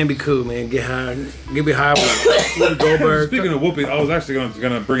 Man, be cool, man. Get high. Get me high with Whoopi Goldberg. Speaking of Whoopi, I was actually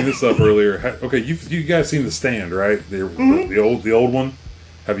going to bring this up earlier. Okay, you guys seen The Stand, right? The old one.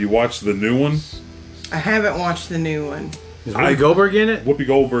 Have you watched the new one? I haven't watched the new one. Is Whoopi Goldberg in it? Whoopi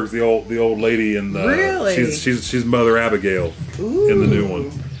Goldberg's the old lady in the. Really? She's Mother Abigail in the new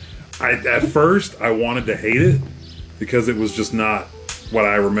one. At first I wanted to hate it because it was just not what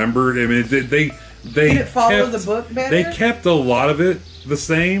I remembered. I mean, they Did it follow kept- the book better? They kept a lot of it the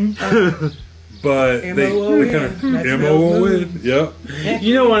same, but they M.O.O.N.. kind of That's M.O.O.N.. Yep.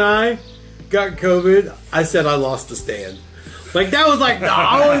 You know, when I got COVID, I said I lost the stand. Like, that was like the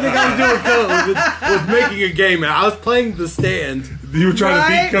only thing I was doing with COVID was making a game. I was playing the stand. You were trying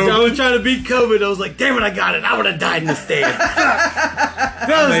Right? to beat I was COVID. trying to beat COVID. I was like, damn it, I got it. I would have died in the stand. That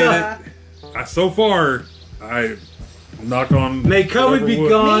was Made it. So far, I knock on. May COVID be whatever wood.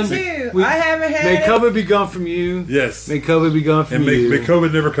 gone. Me too. We- I haven't had May it. COVID be gone from you. Yes. May COVID be gone from And you. may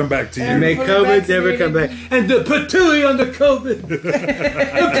COVID never come back to you. And may Fully COVID never come back. vaccinated. And the patooey on the COVID.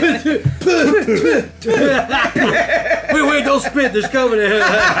 Wait, don't spit. There's COVID.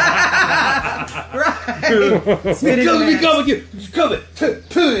 Spit in COVID the be mask. gone with you.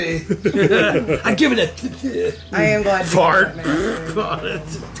 COVID. I give it a I am glad. to fart. get that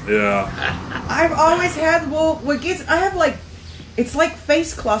mask. Yeah. I've always had. Well, I have like. It's like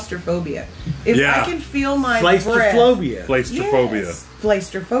face claustrophobia. If Yeah. I can feel my breath. Claustrophobia. Claustrophobia. Yes,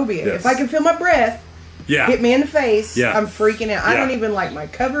 claustrophobia. Yes. If I can feel my breath Yeah. hit me in the face, Yeah. I'm freaking out. I Yeah. don't even like my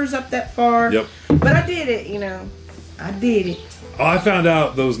covers up that far. Yep. But I did it, I did it. Oh, I found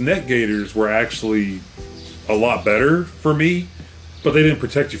out those neck gaiters were actually a lot better for me, but they didn't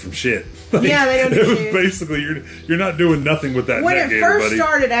protect you from shit. Yeah, they don't do It was shit. basically you're not doing nothing with that When neck it gaiter, first buddy.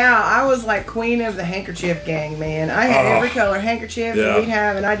 started out, I was like queen of the handkerchief gang, man. I had Oh. every color handkerchief Yeah. that we'd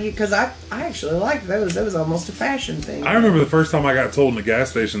have, and I'd use because I actually liked those. That was almost a fashion thing. I remember the first time I got told in the gas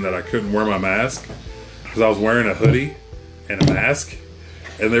station that I couldn't wear my mask because I was wearing a hoodie and a mask,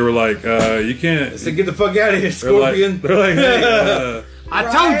 and they were like, "You can't." So get the fuck out of here, They're like, Scorpion. hey, I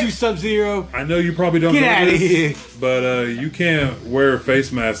Right? told you, Sub-Zero. I know you probably don't Get know outta this, here. but you can't wear a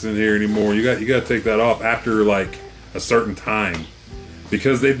face mask in here anymore. You got to take that off after like a certain time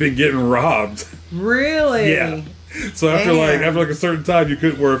because they've been getting robbed. Really? Yeah. So after like a certain time, you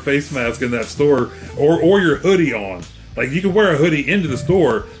couldn't wear a face mask in that store or your hoodie on. Like you could wear a hoodie into the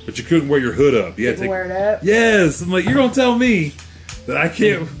store, but you couldn't wear your hood up. You had to Wear it up. Yes, I'm like, you're gonna tell me that I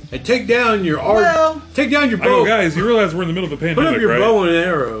can't. And take down your take down your I go, bow. guys, you realize we're in the middle of a Put pandemic, up your right? bow and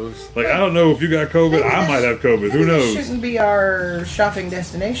arrows. Like I don't know if you got COVID. I might have COVID. Who Maybe knows? This shouldn't be our shopping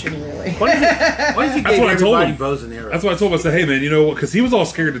destination, really. Why did you That's give what I told everybody him. bows and arrows? That's why I told him. I said, hey man, you know what? Because he was all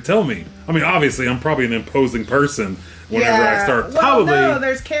scared to tell me. I mean, obviously, I'm probably an imposing person whenever I start Well, Probably no,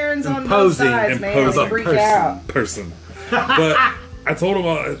 there's Karens on both imposing, sides, man. imposing They freak person. out. person. But I told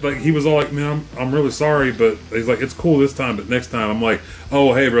him, like, he was all like, man, I'm really sorry, but he's like, it's cool this time, but next time, I'm like,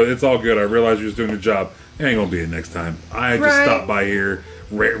 oh, hey, bro, it's all good. I realize you're just doing your job. It ain't gonna be it next time. I just Right. stopped by here,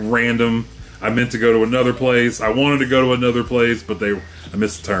 random. I meant to go to another place. I wanted to go to another place, but I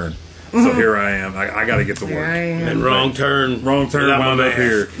missed a turn. So here I am. I got to get to Here work. I am. And wrong turn. Wrong turn, without my wound up mask.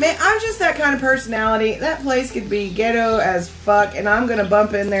 here. Man, I'm just that kind of personality. That place could be ghetto as fuck, and I'm gonna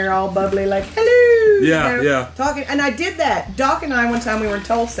bump in there all bubbly, like, hello. Yeah, yeah. Talking, and I did that. Doc and I, one time, we were in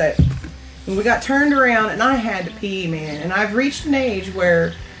Tulsa, and we got turned around, and I had to pee, man. And I've reached an age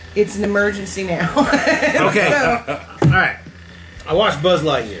where it's an emergency now. Okay. So, All right. I watched Buzz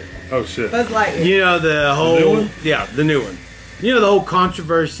Lightyear. Oh, shit. Buzz Lightyear. You know the whole new one? Yeah, the new one. You know the whole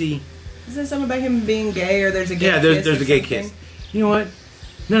controversy. Isn't there something about him being gay, or there's a gay Yeah, kiss there's or a gay something? kiss. You know what?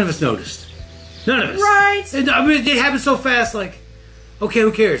 None of us noticed. None of us. Right. I mean, it happened so fast. Like, okay,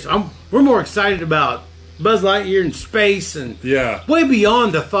 who cares? We're more excited about Buzz Lightyear and space and Yeah. way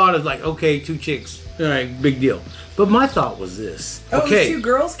beyond the thought of like, okay, two chicks, all right, big deal. But my thought was this. Oh, it was okay, two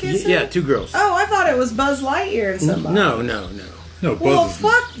girls kissing? Yeah, two girls. Oh, I thought it was Buzz Lightyear and somebody. No. No, Well, Buzz is...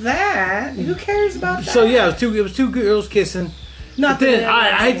 fuck that. Who cares about that? So yeah, it was two girls kissing. Not But then that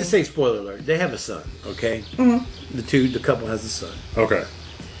I hate to say spoiler alert. They have a son. Okay, the couple has a son. Okay.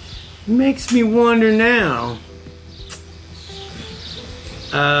 Makes me wonder now.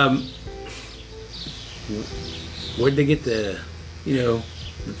 Where'd they get the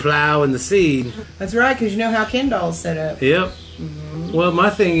plow and the seed? That's right, because you know how Ken doll's set up. Yep. Well, my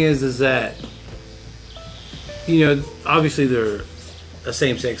thing is that obviously they're a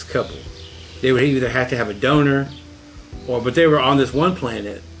same-sex couple. They would either have to have a donor, but they were on this one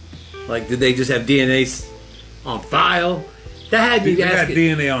planet. Like, did they just have DNA on file? That had They me got asking.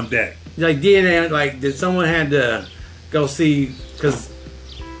 DNA on deck. Like DNA, like did someone had to go see? Because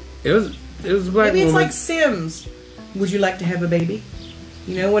it was a black Maybe it's woman. like Sims. Would you like to have a baby?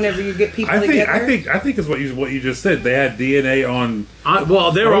 Whenever you get people I together. think is what you just said. They had DNA on.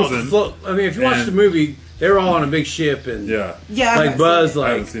 Well, they were all. Frozen. I mean, if you watch And- the movie, they were all on a big ship and Yeah. Yeah, like Buzz, I like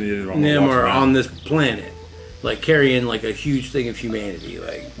haven't seen it. I'm them watching are that. on this planet, like carrying like a huge thing of humanity.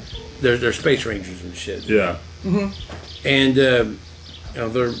 Like they're space rangers and shit. Yeah. And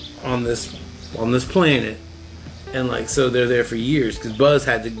they're on this planet, and like so they're there for years because Buzz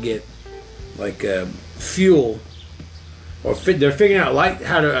had to get like fuel, or they're figuring out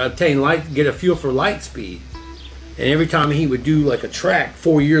how to obtain light, get a fuel for light speed. And every time he would do like a track,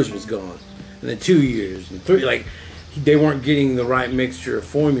 4 years was gone, and then 2 years and 3. Like they weren't getting the right mixture of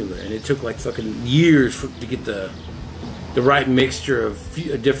formula, and it took like fucking years to get the right mixture of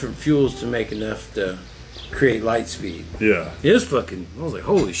different fuels to make enough to create light speed. Yeah. It was fucking. I was like,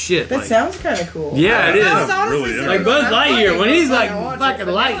 holy shit! That like, sounds kind of cool. Yeah, it is. I was honestly Really, sitting yeah. like there Buzz going, Lightyear when he's like I watch it, fucking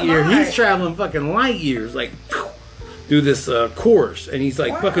but Lightyear, never he's mind. traveling fucking light years, like through this course, and he's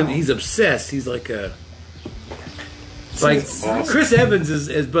like Wow. fucking. He's obsessed. He's like a. Like exciting. Chris Evans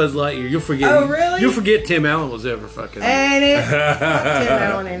is Buzz Lightyear. You'll forget. Oh, really? You'll forget Tim Allen was ever fucking. And it. Fuck Tim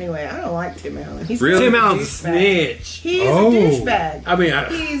Allen anyway. I don't like Tim Allen. He's Really? Tim a Allen's a douchebag. snitch. He's Oh. a douchebag. I mean,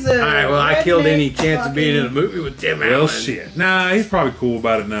 He's all a right. Well, I killed any redneck chance of being in a fucking- movie with Tim Well, Allen. shit. Nah, he's probably cool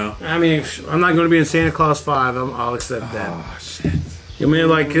about it now. I mean, I'm not going to be in Santa Claus 5. I'll accept that. Oh shit. I mean,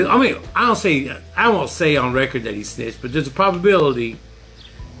 like, I won't say on record that he snitched, but there's a probability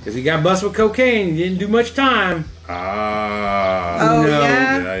because he got busted with cocaine. He didn't do much time. Ah. Oh, No.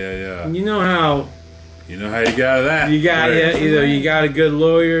 yeah? Yeah. You know how You know how you got out of that? you got Right. either you got a good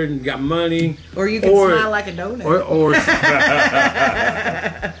lawyer and got money, Or you can Or- smile like a donut. or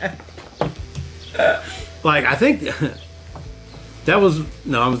like I think that was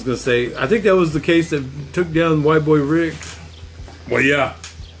I was gonna say I think that was the case that took down White Boy Rick. Well, yeah.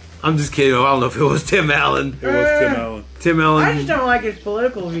 I'm just kidding. I don't know if it was Tim Allen. It was Tim Allen. Tim I Allen. just don't like his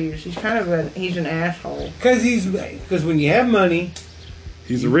political views. He's kind of he's an asshole. Because when you have money,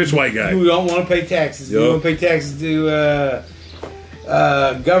 He's a rich white guy. you don't want to pay taxes. You Yup. don't pay taxes to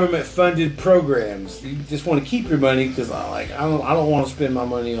government-funded programs. You just want to keep your money because I don't want to spend my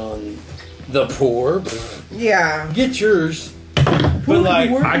money on the poor. Yeah. Get yours, but like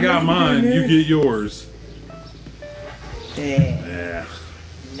I got mine. You get yours. Yeah.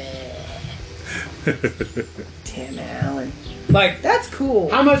 Yeah. Tim Allen. Like, That's cool.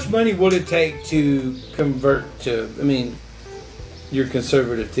 how much money would it take to convert to, I mean, your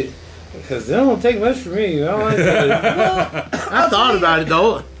conservative because it don't take much for me. I don't like that. Well, I thought about it,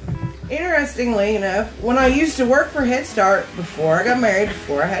 though. interestingly enough, when I used to work for Head Start before I got married,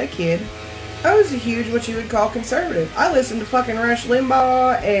 before I had a kid, I was a huge what you would call conservative. I listened to fucking Rush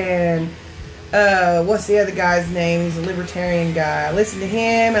Limbaugh and what's the other guy's name? He's a libertarian guy. I listened to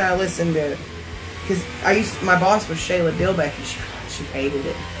him, and I listened to because my boss was Shayla Dilbecky. She hated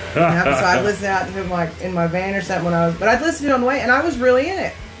it. So I listened out to him like in my van or something but I'd listen to it on the way, and I was really in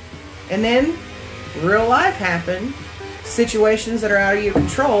it. And then real life happened. Situations that are out of your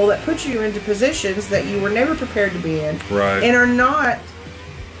control that put you into positions that you were never prepared to be in, Right. and are not.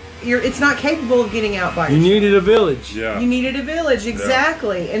 It's not capable of getting out by You yourself. needed a village. Yeah. You needed a village,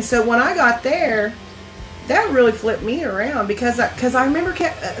 exactly. And so when I got there, that really flipped me around because I remember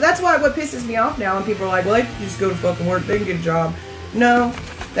that's why what pisses me off now when people are like, well, they can just go to fucking work, they can get a job. No,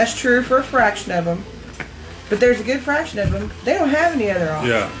 that's true for a fraction of them, but there's a good fraction of them they don't have any other option.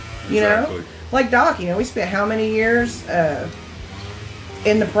 Yeah. You Exactly. know, like Doc. You know, we spent how many years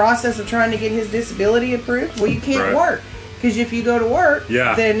in the process of trying to get his disability approved? Well, you can't Right. work because if you go to work,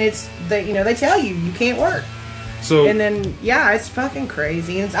 Yeah. then they tell you can't work. So And then, it's fucking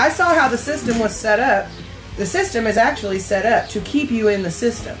crazy. And I saw how the system was set up. The system is actually set up to keep you in the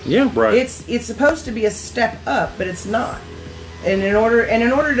system. Yeah. Right. It's supposed to be a step up, but it's not. And in order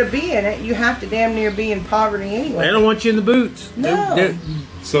to be in it, you have to damn near be in poverty anyway. They don't want you in the boots. No. They're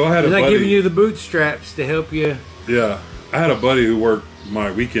so I had a not buddy. giving you the bootstraps to help you. Yeah, I had a buddy who worked my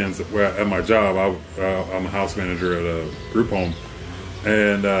weekends at my job. I'm a house manager at a group home,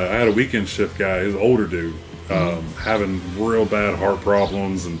 and I had a weekend shift guy. He's an older dude, having real bad heart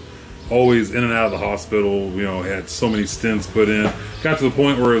problems and always in and out of the hospital. You know, had so many stents put in. Got to the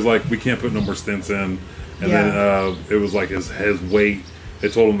point where it was like, we can't put no more stents in. And then it was like his weight. They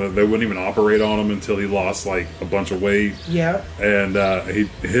told him that they wouldn't even operate on him until he lost like a bunch of weight. Yeah. And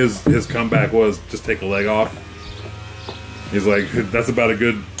his comeback was just take a leg off. He's like, that's about a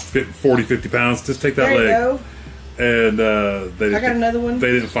good 40, 50 pounds. Just take that There you leg. go. And I got another one.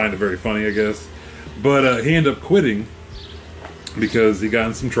 They didn't find it very funny, I guess. But he ended up quitting because he got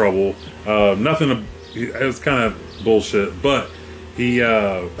in some trouble. It was kind of bullshit, but he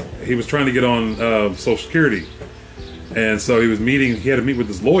was trying to get on Social Security. And so he had to meet with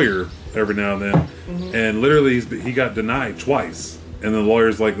his lawyer every now and then. Mm-hmm. And literally he got denied twice. And the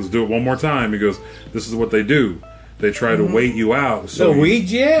lawyer's like, let's do it one more time. He goes, this is what they do. They try to wait you out. So They wait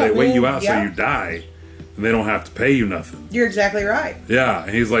you out so Yeah. you die. And they don't have to pay you nothing. You're exactly right. Yeah.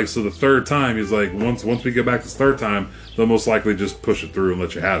 And he's like, so the third time, he's like, once we get back this third time, they'll most likely just push it through and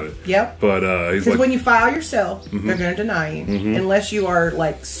let you have it. Yep. But he's Because like, when you file yourself, they're going to deny you unless you are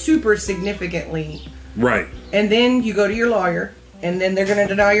like super significantly. right. And then you go to your lawyer, and then they're going to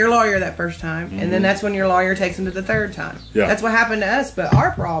deny your lawyer that first time, and then that's when your lawyer takes them to the third time. Yeah. That's what happened to us. But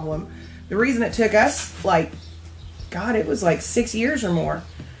our problem, the reason it took us it was like 6 years or more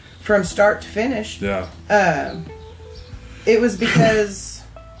from start to finish. Yeah. It was because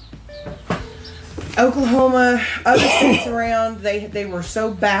Oklahoma, other states around, they were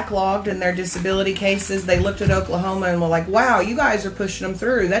so backlogged in their disability cases. They looked at Oklahoma and were like, "Wow, you guys are pushing them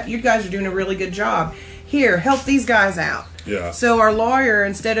through. You guys are doing a really good job. Here, help these guys out." Yeah. So our lawyer,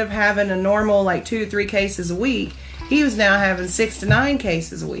 instead of having a normal 2 to 3 cases a week, he was now having 6 to 9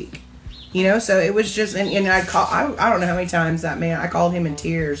 cases a week. You know, so it was just, and I don't know how many times I called him in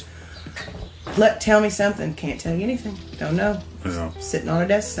tears. Tell me something. Can't tell you anything. Don't know. Yeah. Sitting on a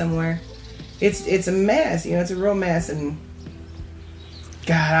desk somewhere. It's a mess. You know, it's a real mess. And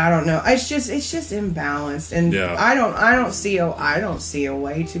God, I don't know. It's just imbalanced. And Yeah. I don't see a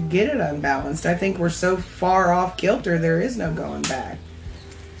way to get it unbalanced. I think we're so far off kilter. There is no going back.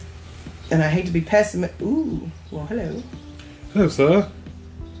 And I hate to be pessimistic. Ooh, well, hello. Hello, sir.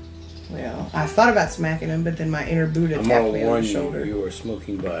 Well, I thought about smacking him, but then my inner Buddha I'm tapped going me to on warn the you, shoulder. you were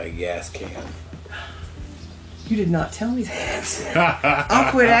smoking by a gas can. You did not tell me that.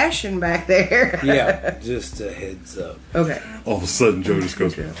 I'll quit ashing back there. Yeah, just a heads up. Okay. All of a sudden, Joe just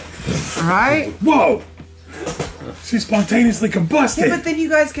goes, All right. whoa! She spontaneously combusted. Yeah, but then you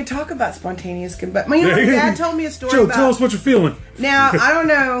guys could talk about spontaneous combustion. You know, my dad told me a story Joe, about. tell us what you're feeling. Now I don't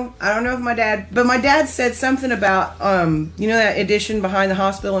know if my dad, but my dad said something about you know that addition behind the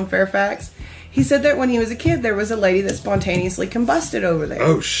hospital in Fairfax. He said that when he was a kid, there was a lady that spontaneously combusted over there.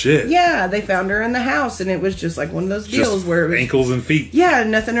 Oh shit! Yeah, they found her in the house, and it was just like one of those deals Just where it was, ankles and feet. yeah,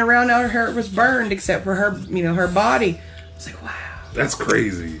 nothing around her was burned except for her, her body. I was like, wow. That's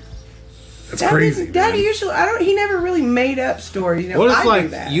crazy. That's crazy. Daddy man. usually, he never really made up stories. You know, What if I do like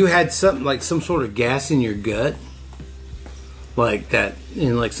that. you had something like some sort of gas in your gut, like that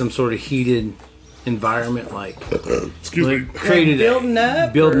in like some sort of heated environment, like Excuse me. created building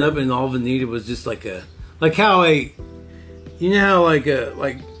up, building or- up, and all it needed was just like how you know how like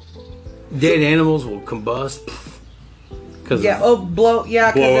dead animals will combust because Yeah, blow up. Blow It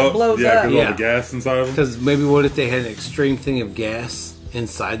up. blows Yeah, because up. all Yeah. the gas inside of them. because maybe what if they had an extreme thing of gas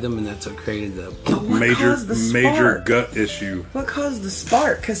inside them, and that's what created the Major caused the spark? gut issue. What caused the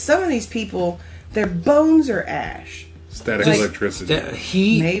spark? Because some of these people, their bones are ash. Static Like- electricity. that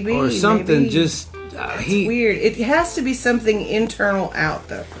heat Maybe, or something. maybe. Just heat. Weird. It has to be something internal out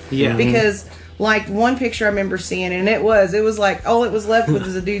though. Yeah. Because like one picture I remember seeing, and it was like all it was left with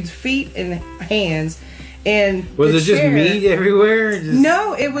was a dude's feet and hands, and Was the it just chair- meat everywhere? Just,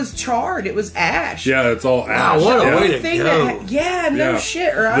 No, it was charred. It was ash. Yeah, it's all ash. what a yeah. way to Thing go. that yeah, no Yeah.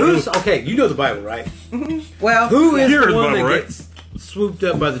 shit. Or I Who's okay? You know the Bible, right? well, Who is Here the is one Bible, that right? gets swooped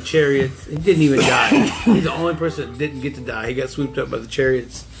up by the chariots? He didn't even die. He's the only person that didn't get to die. He got swooped up by the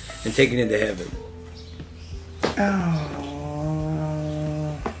chariots and taken into heaven. Oh,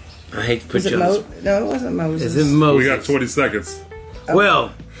 I hate to put was it you on the No, it wasn't Moses. Is it Moses? We got 20 seconds.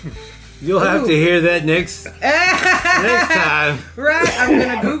 Well, you'll have to hear that next time. Right, I'm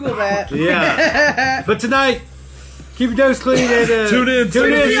gonna Google that. Yeah. But tonight, keep your nose clean and Tune in.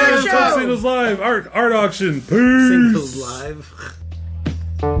 Tune in. Singles Singles Show. Singles Live. Art auction. Peace. Live.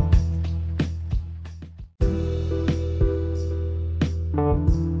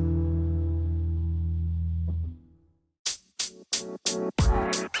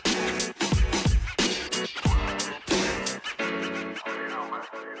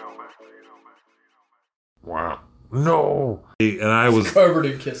 Wow. No. And I was Covered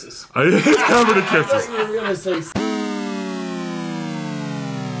in kisses. covered in kisses. I was gonna say